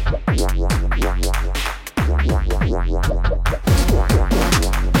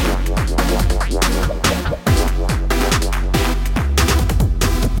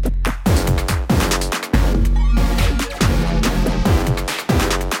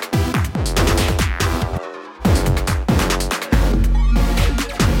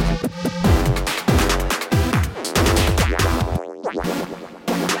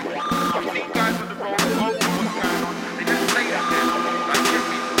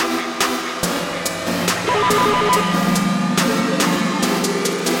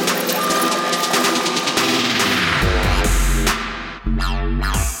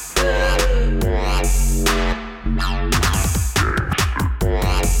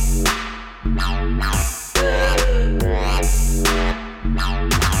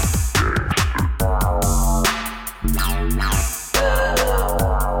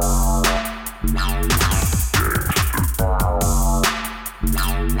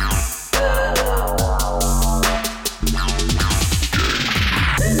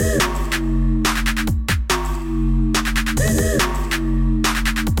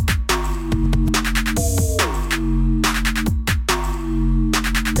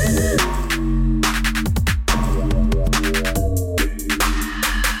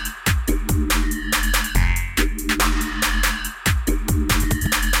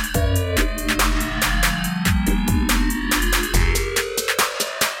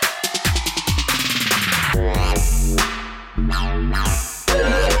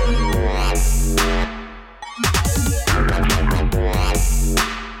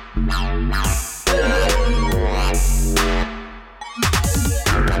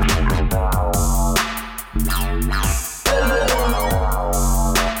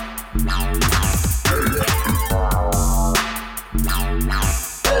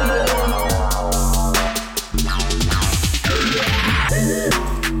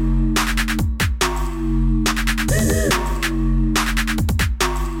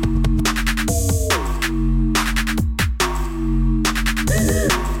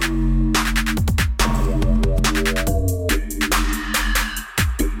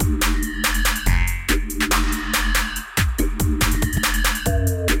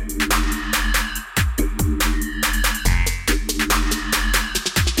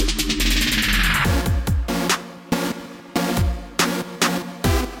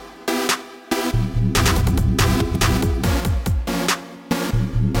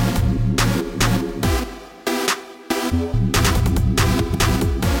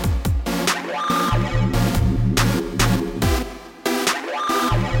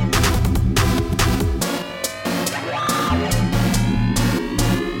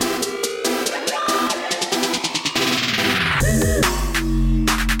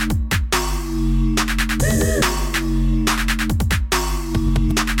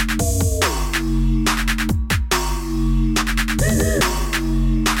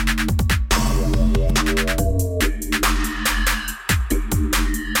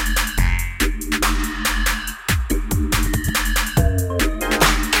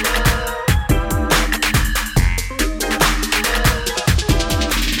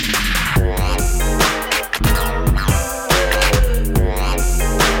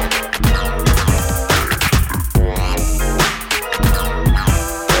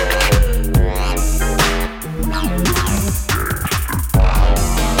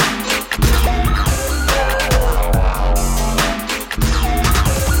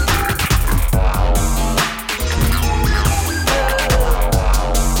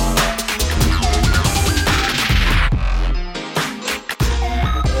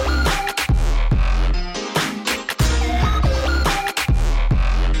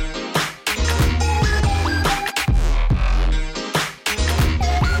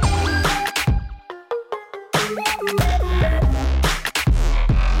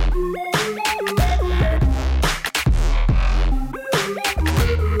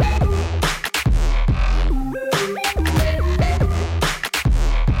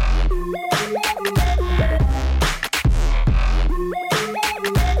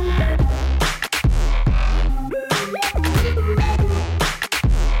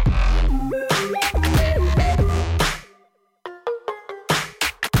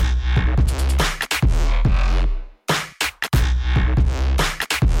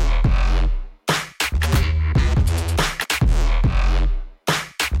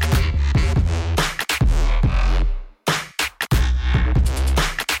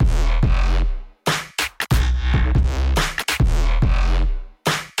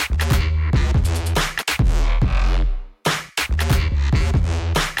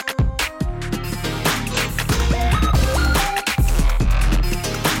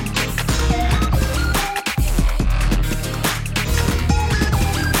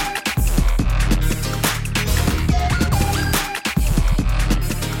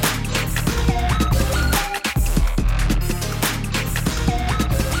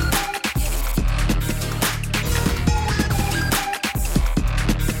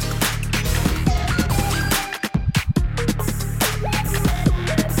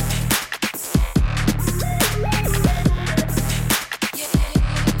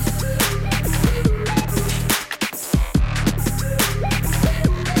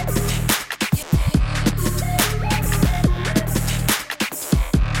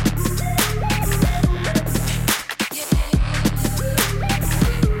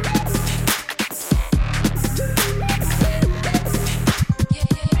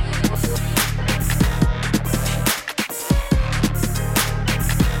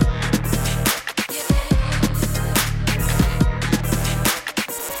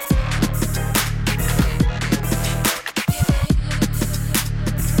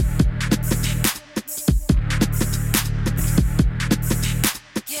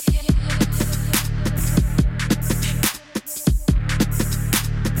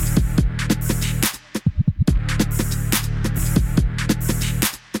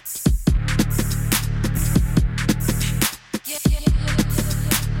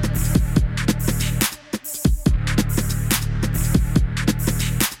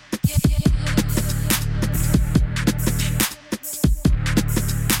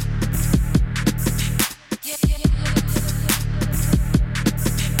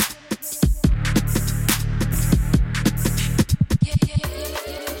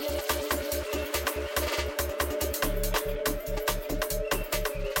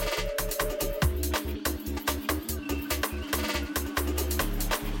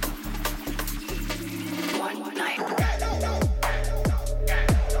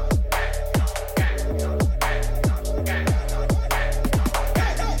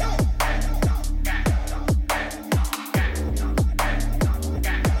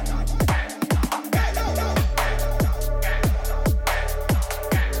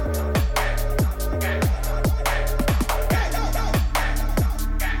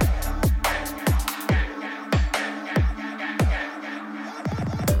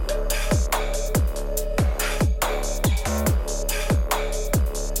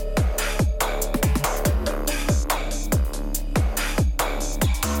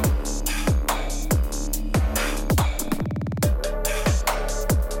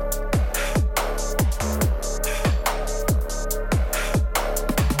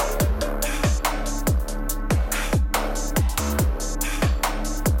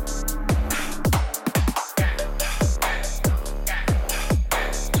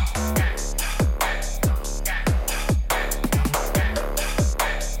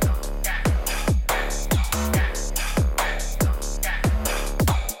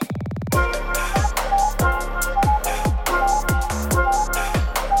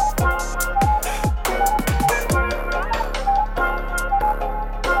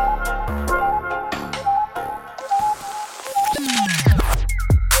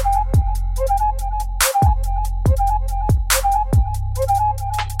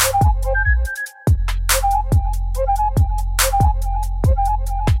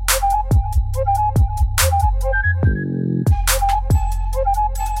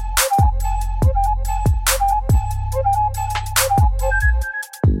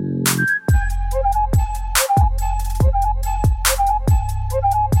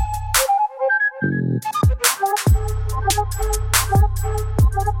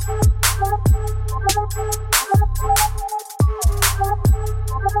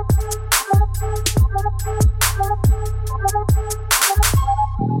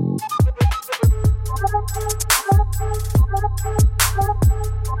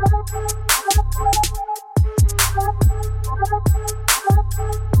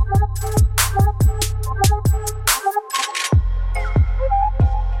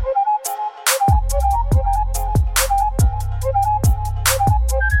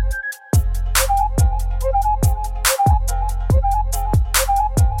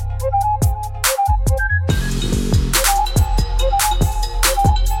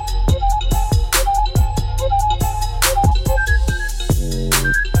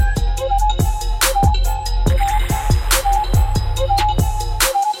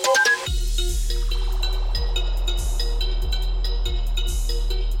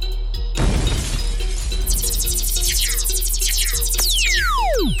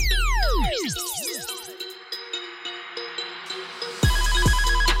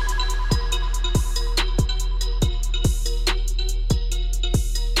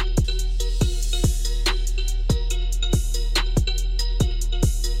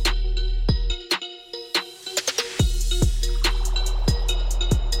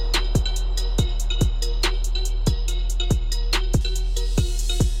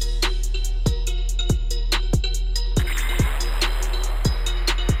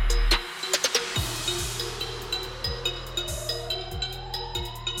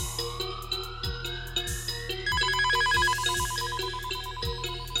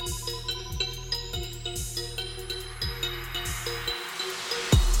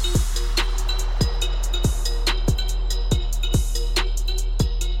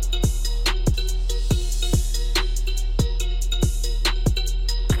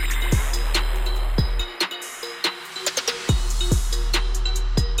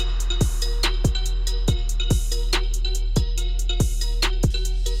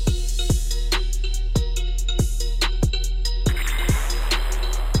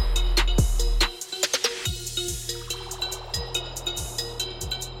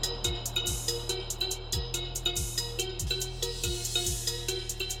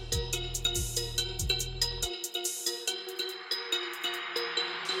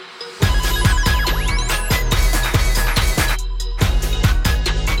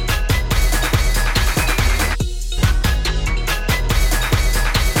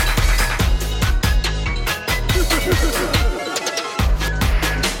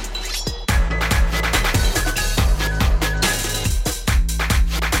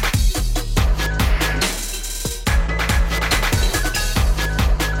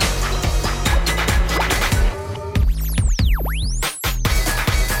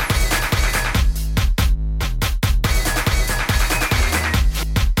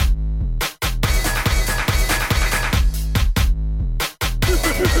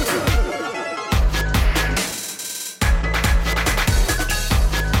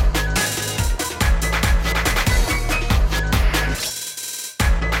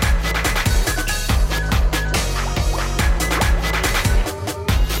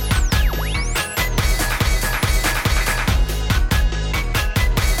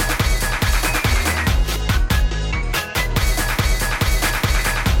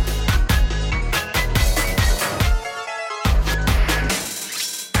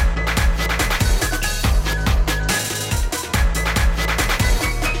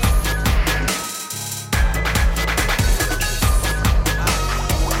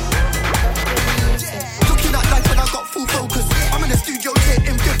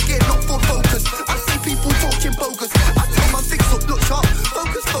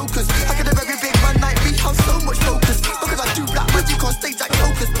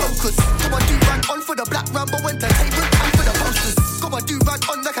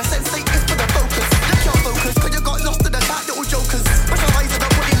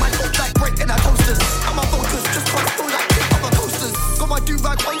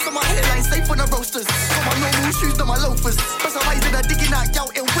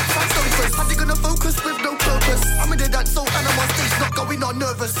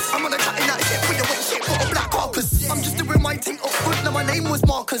 nervous. I'm on a cutting that shit with the wet shit, got a black carcass. I'm just doing my thing up good, now my name was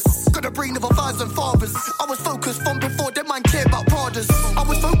Marcus. Got a brain of 1,000 fathers. I was focused from before, them man care about Pradas. I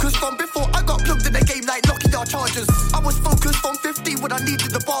was focused from before, I got plugged in the game like Nokia Chargers. I was focused from 15 when I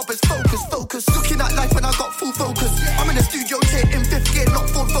needed the barbers. Focus, looking at life when I got full focus. I'm in the studio here in 5th gear, not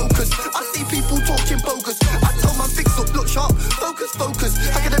full focus. I see people talking bogus. I tell man fix up, look sharp, focus.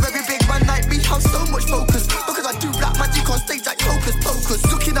 I get a very big man like me have so much focus. Because I do black magic on stage like focus.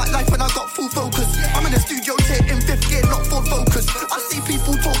 Looking at life when I got full focus. I'm in the studio here in 5th gear, not full focus. I see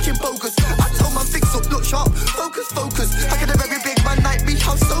people talking bogus. I tell man fix up, look sharp, focus. I get a very big man like me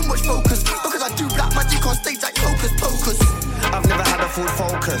have so much focus. Because I do black magic on stage like focus. I've never had a full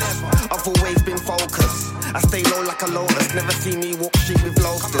focus. I've always been focused. I stay low like a lotus. Never see me walk street with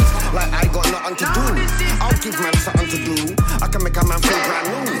loafers. Like I got nothing to do. I'll give man something to do. I can make a man feel brand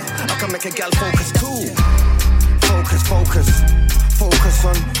new. I can make a gal focus too. Focus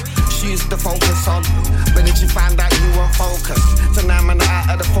on. She used to focus on. But then she found out you weren't focused. So now I'm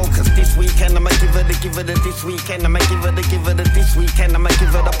out of the focus. This weekend I'ma give her the this weekend. I'ma give her the this weekend. I'ma give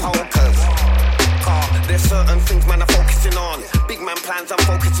her the pokers. There's certain things man I'm focusing on. Big man plans I'm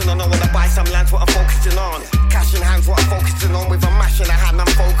focusing on. I wanna buy some lands, what I'm focusing on. Cash in hands, what I'm focusing on. With a mash in a hand, I'm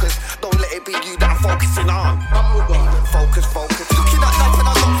focused. Don't let it be you that I'm focusing on. Focus. Looking at life when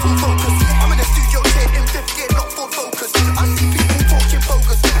I got full focus. I'm in the studio here in 5th gear, not full focus. I see people talking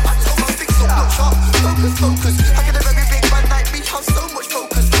bogus. I tell my fix up, look sharp, focus. I get a very big man like me have so much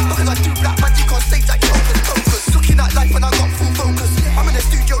focus. Because I do black magic on stage like focus. Looking at life when I got full focus. I'm in the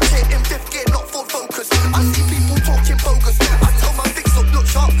studio here in 5th gear, not full focus. I see people talking bogus. I tell my fix up, look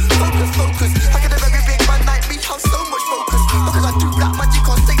sharp, focus. I get a very big man like me have so much focus. Because I do black magic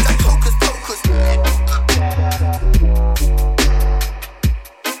on stage like focus.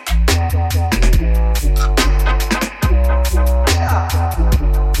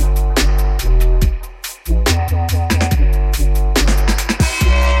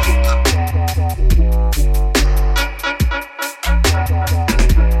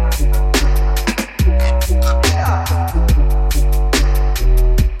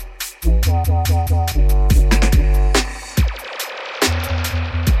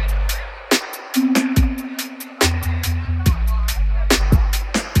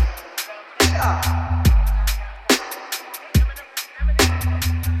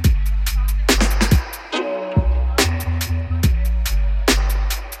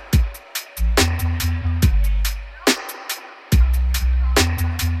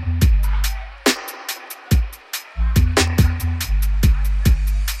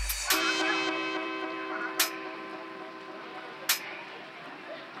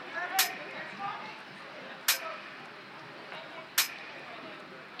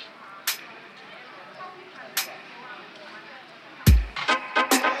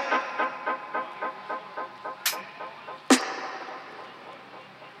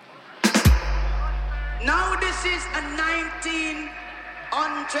 Now this is a 1999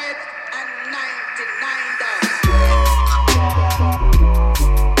 dance.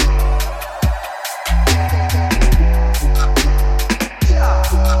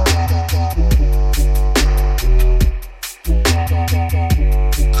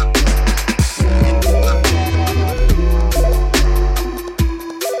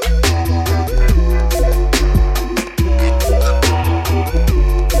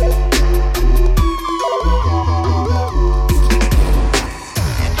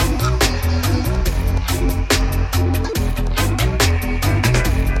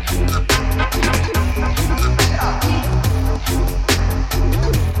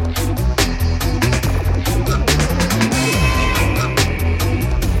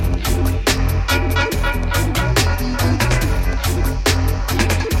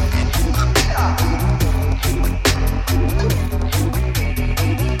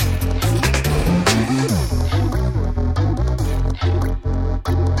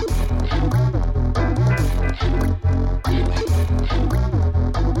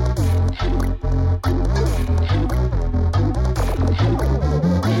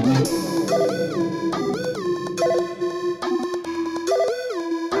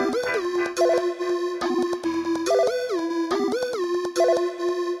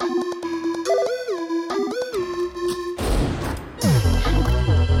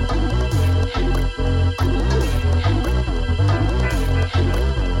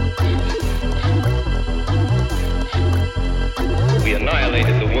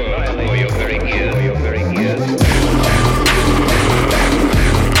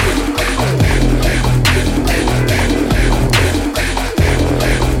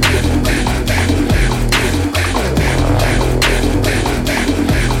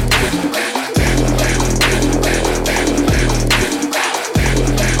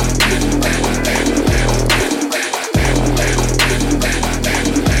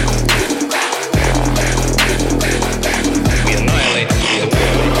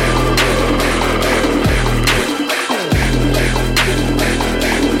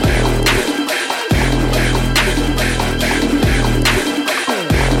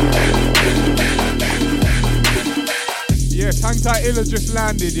 Hang tight, Illa just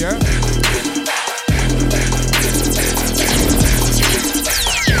landed, yeah?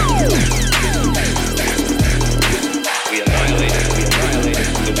 We annihilated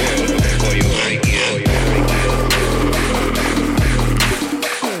the world before your very ear.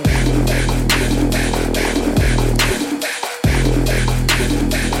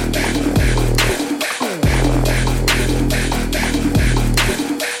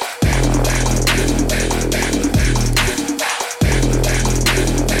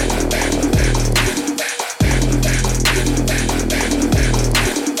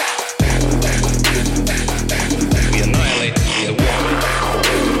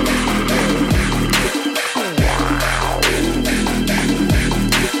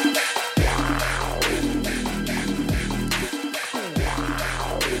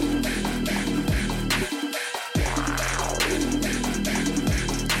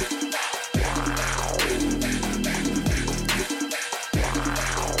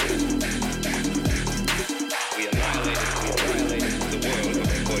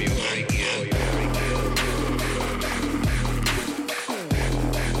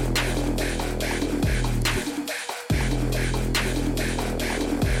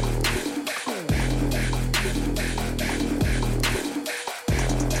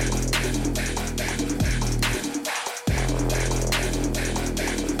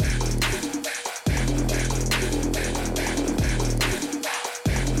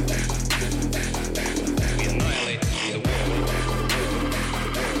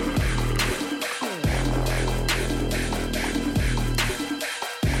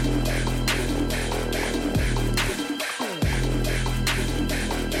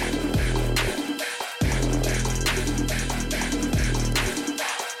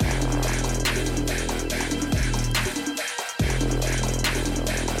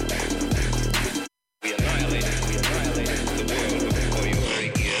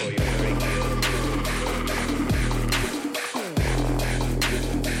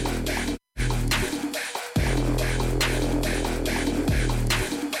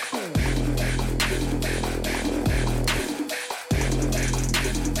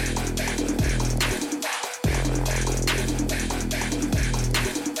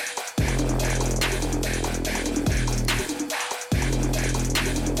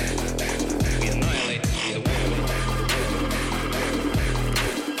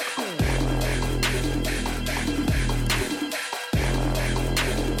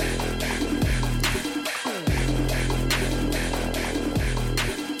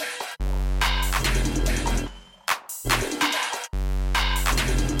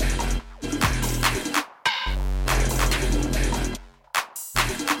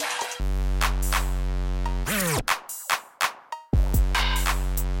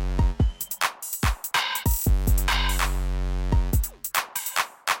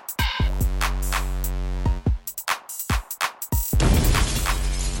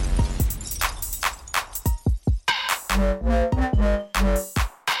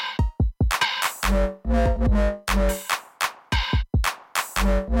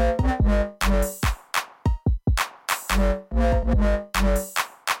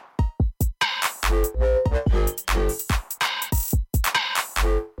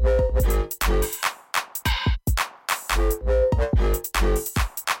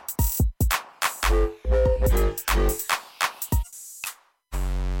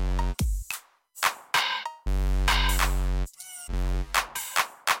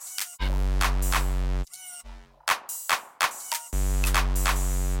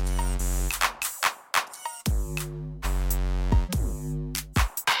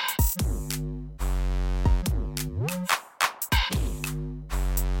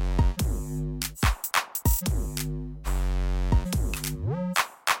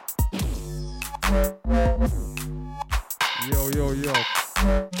 Yo.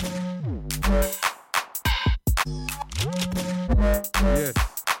 Yes.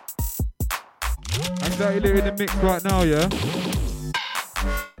 I'm exactly in the mix right now, yeah?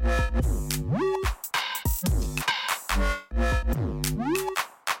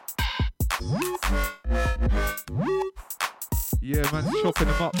 Yeah, man's chopping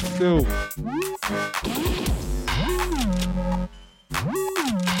them up still.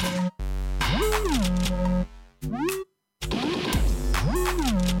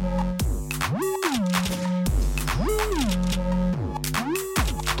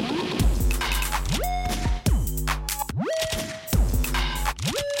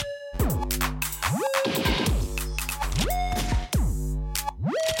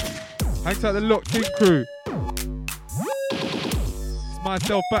 Hangs out the Locked In crew. It's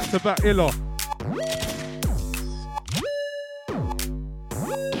myself back to back Illa.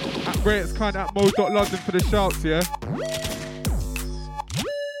 Greatest kind at mo.london for the shouts, yeah?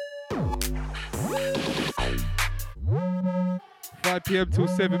 5 p.m. till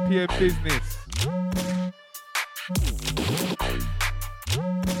 7 p.m. business.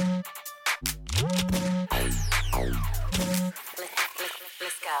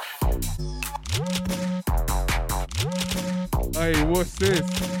 Hey, what's this?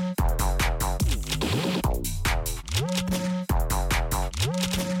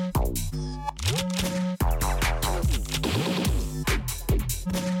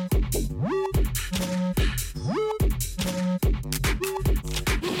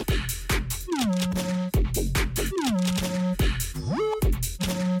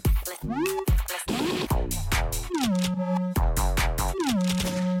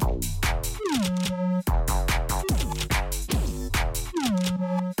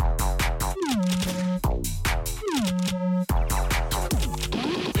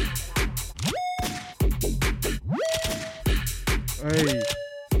 Hey.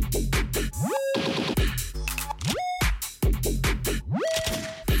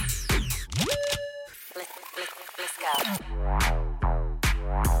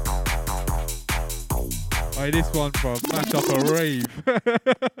 Hey, this one from Mash Up a Rave.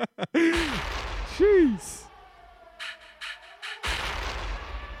 Jeez.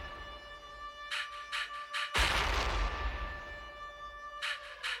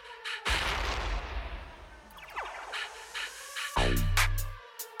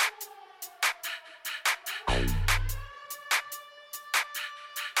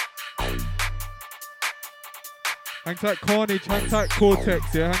 Hang tight Carnage, hang tight Cortex,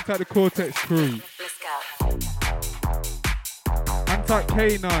 yeah? Hang tight the Cortex crew. Hang tight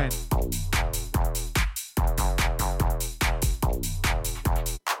K9.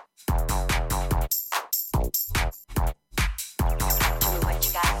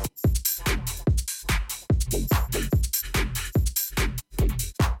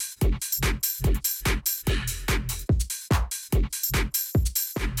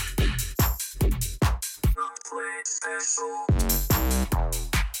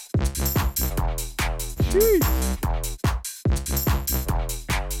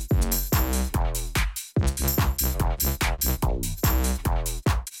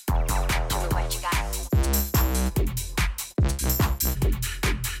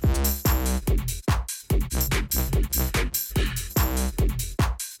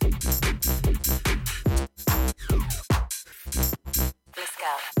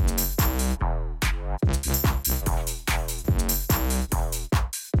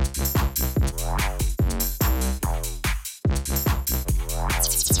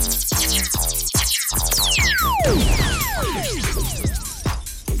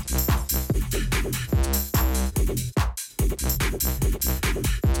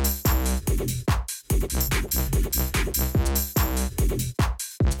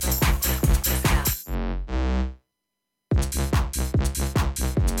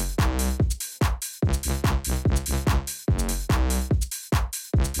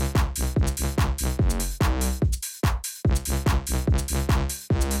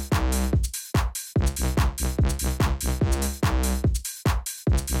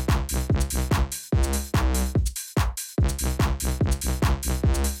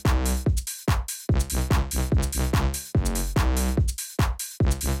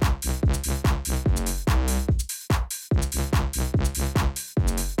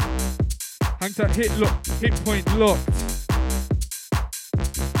 Hit point locked.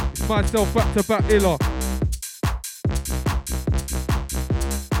 It's myself back to back Illa.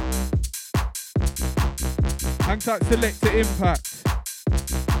 Hang tight Selector Impact.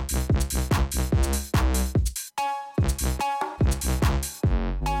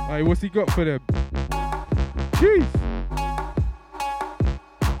 Hey, what's he got for them? Jeez.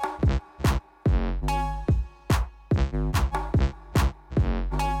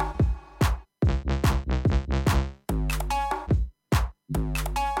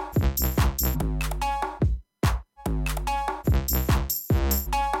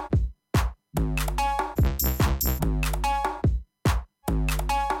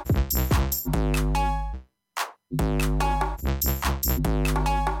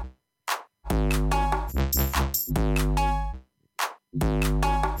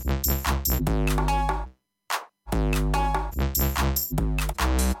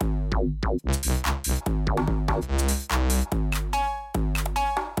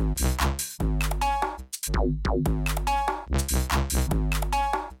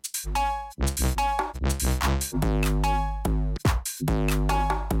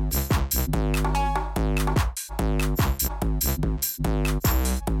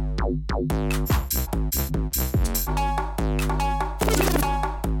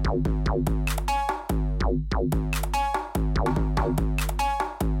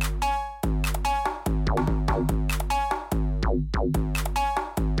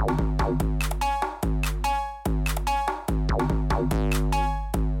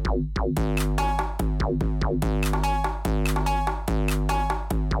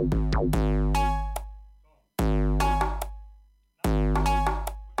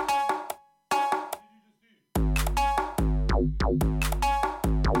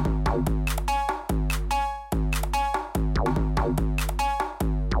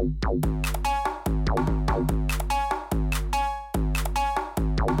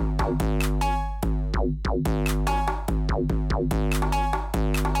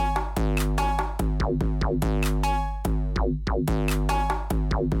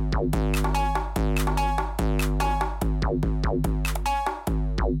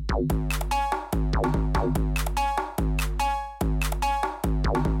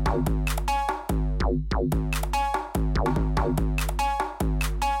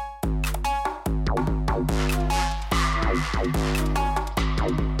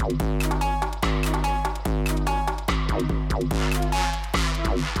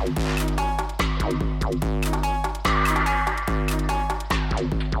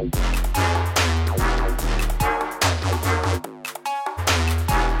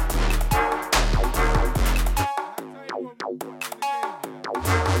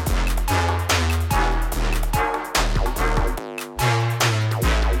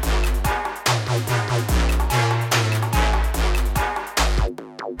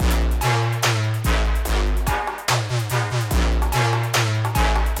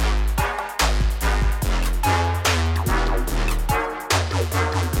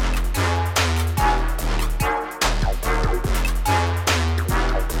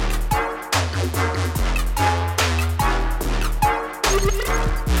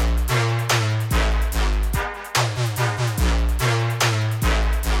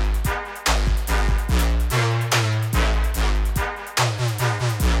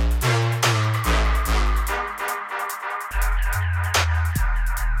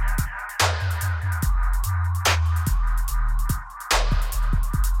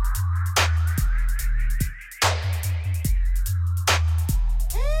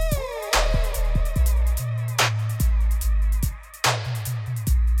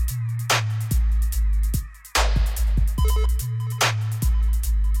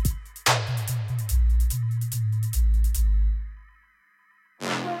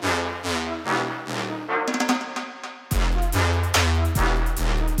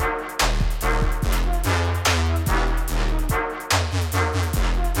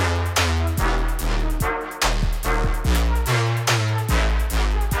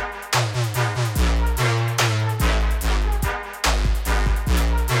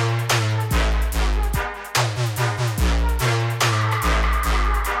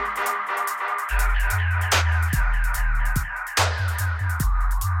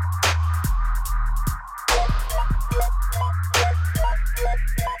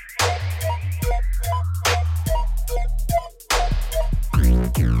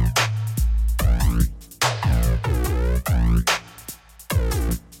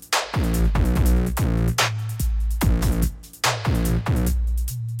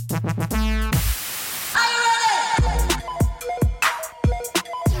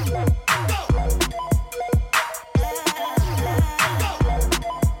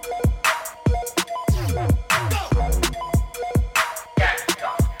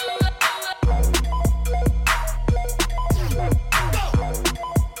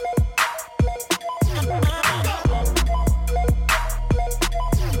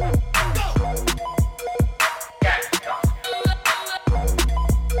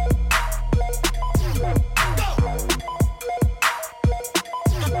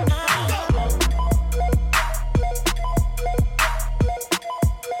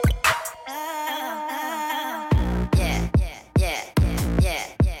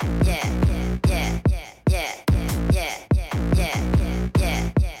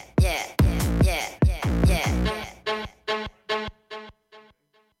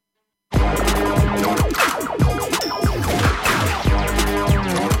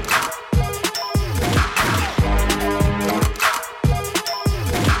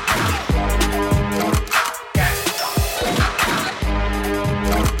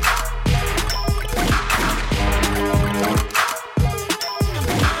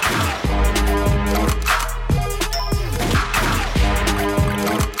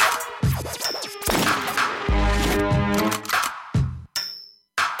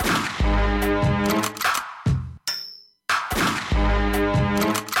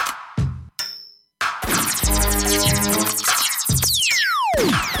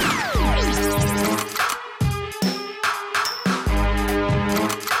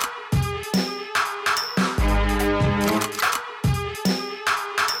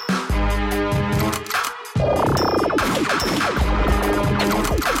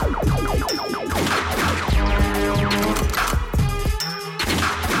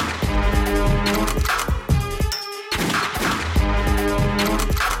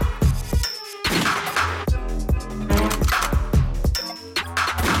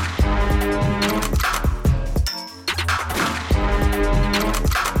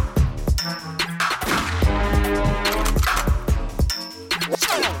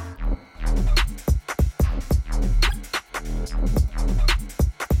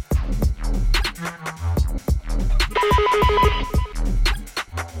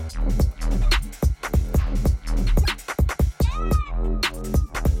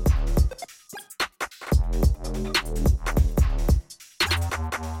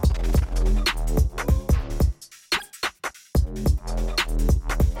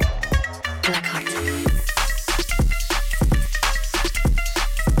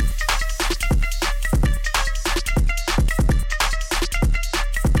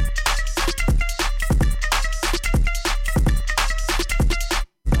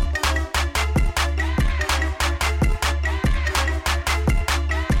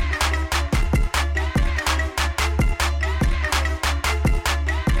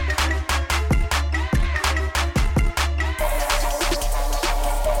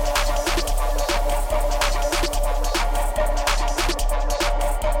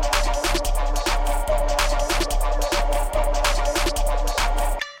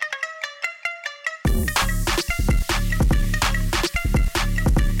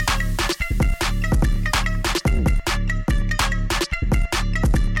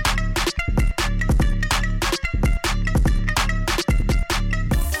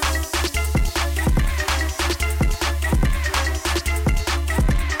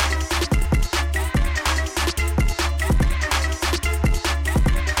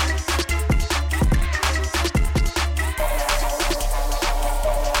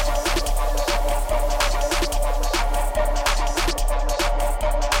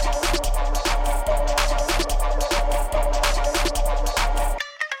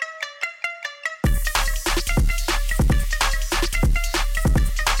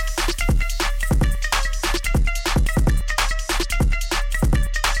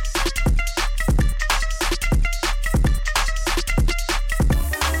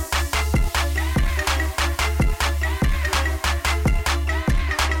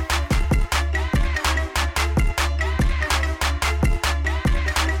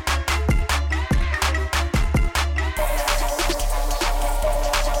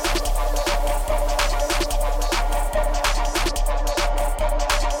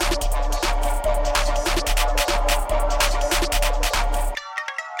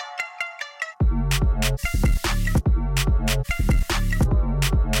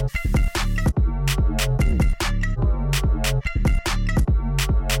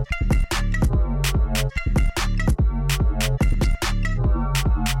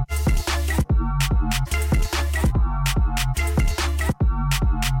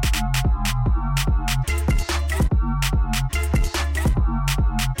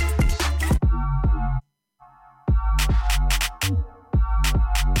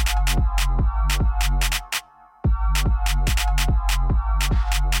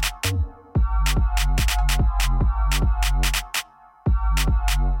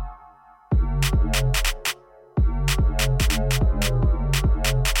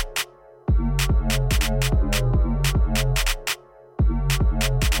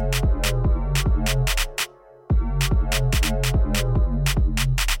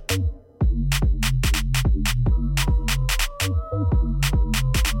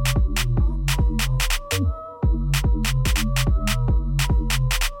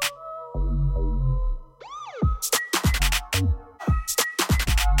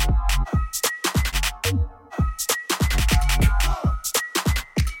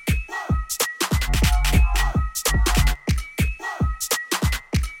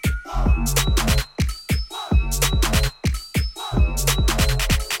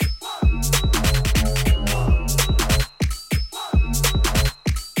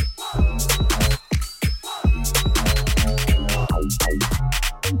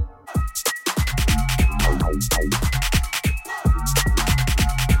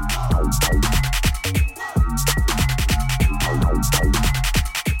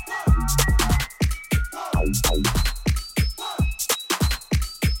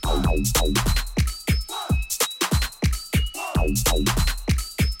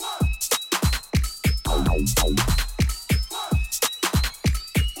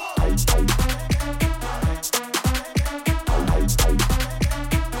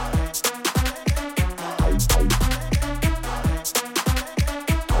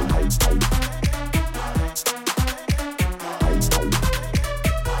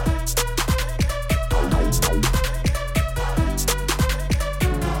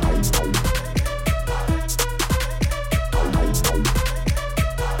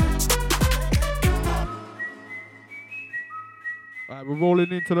 We're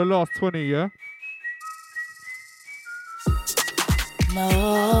rolling into the last 20, yeah?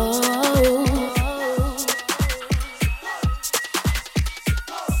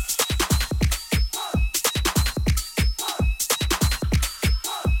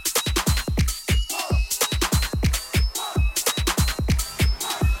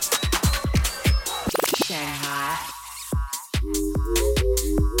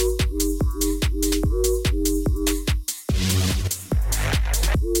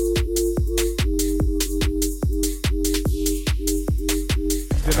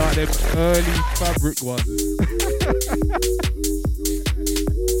 Early fabric ones.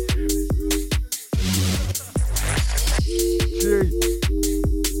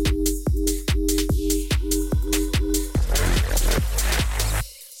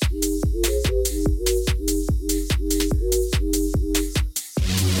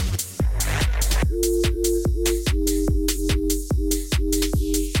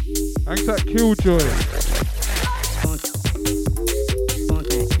 Thanks that Killjoy.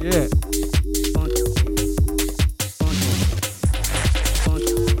 Yeah.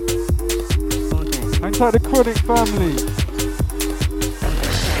 Thanks like the Chronic family.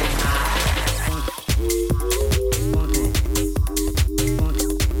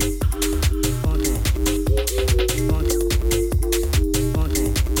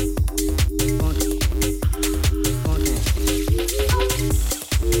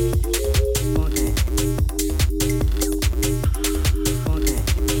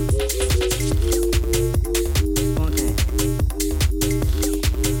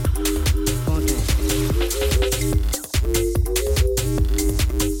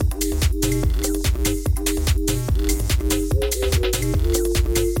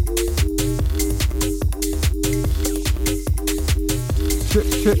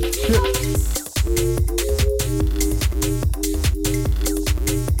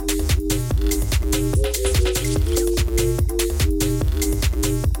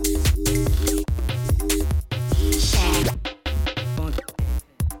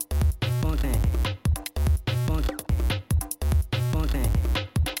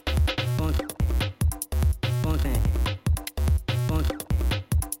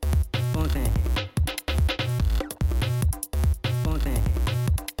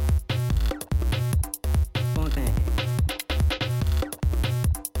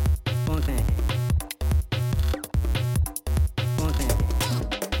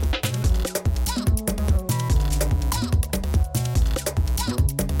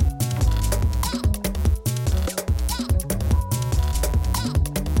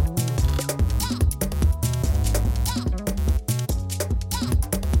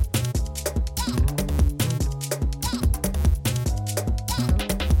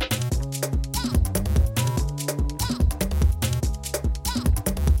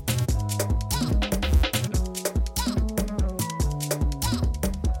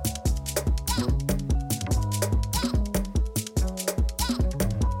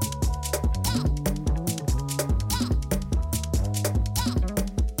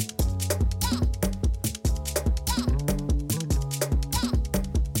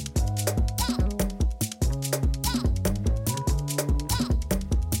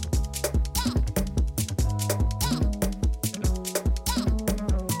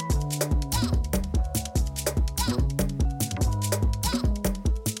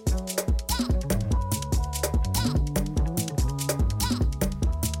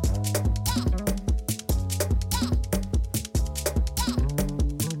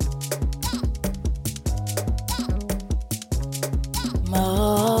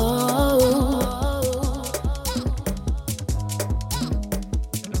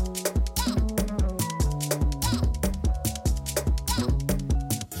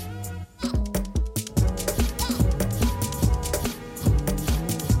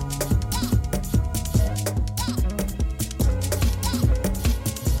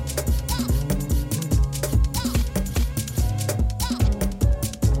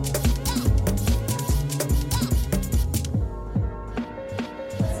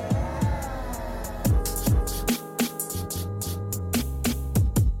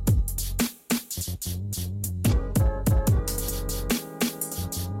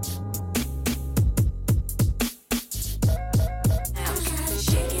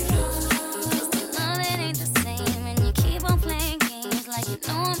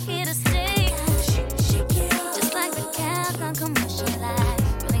 I'm here to stay. Just like the cat on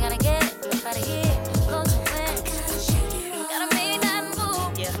commercialized. Really gotta get up out of here. Go somewhere. Gotta make that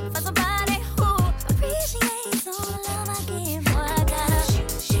move. Find somebody who appreciates all the love I give. Boy, I gotta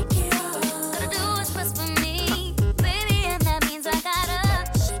do what's best for me, baby, and that means I gotta.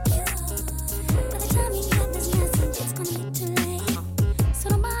 By the time you get this message, it's gonna be too late. So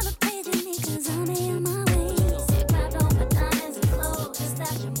don't bother paging me, 'cause I'll be on my way. Say grab all my diamonds and clothes, just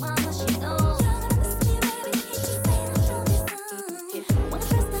ask your mama, she knows. You're gonna miss me, baby, hate to say I told you so. When the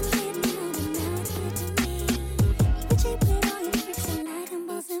first time you didn't know, but now it's clear to me. You could cheat with all your tricks and lie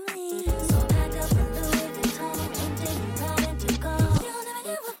compulsively. So back up and do it and tone and take you right into go. You'll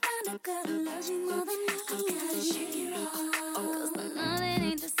never ever find a girl who loves you more than me. I gotta shake it off, 'cause the love it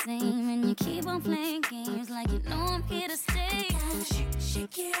ain't the same, and you keep on playing games like you know I'm here to stay.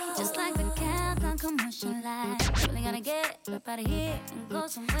 Shake it off, just like the cat on commercialized. Really gotta get up out of here and go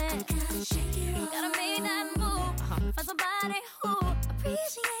somewhere. Gotta make that move. Find somebody who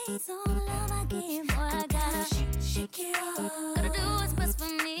appreciates all the love I give. Boy, I gotta shake it off. Gotta do what's best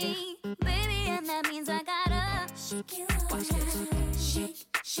for me, baby, and that means I gotta shake it off. Shake,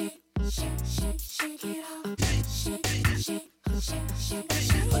 shake, shake, shake, shake it off. Shake, shake, shake, shake, shake it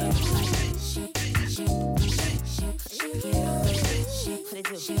off. Shake, shake, shake, shake it off. Shake,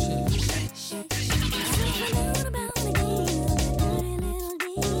 shake, shake, shake, shake it off.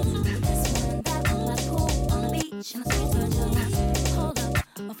 And the streets are just hold up,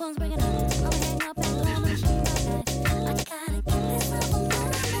 my phone's breaking up. I'll hang up and call and shoot my back. I gotta get this off of my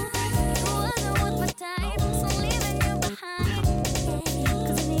mind. You wasn't worth my time, so I'm leaving you behind.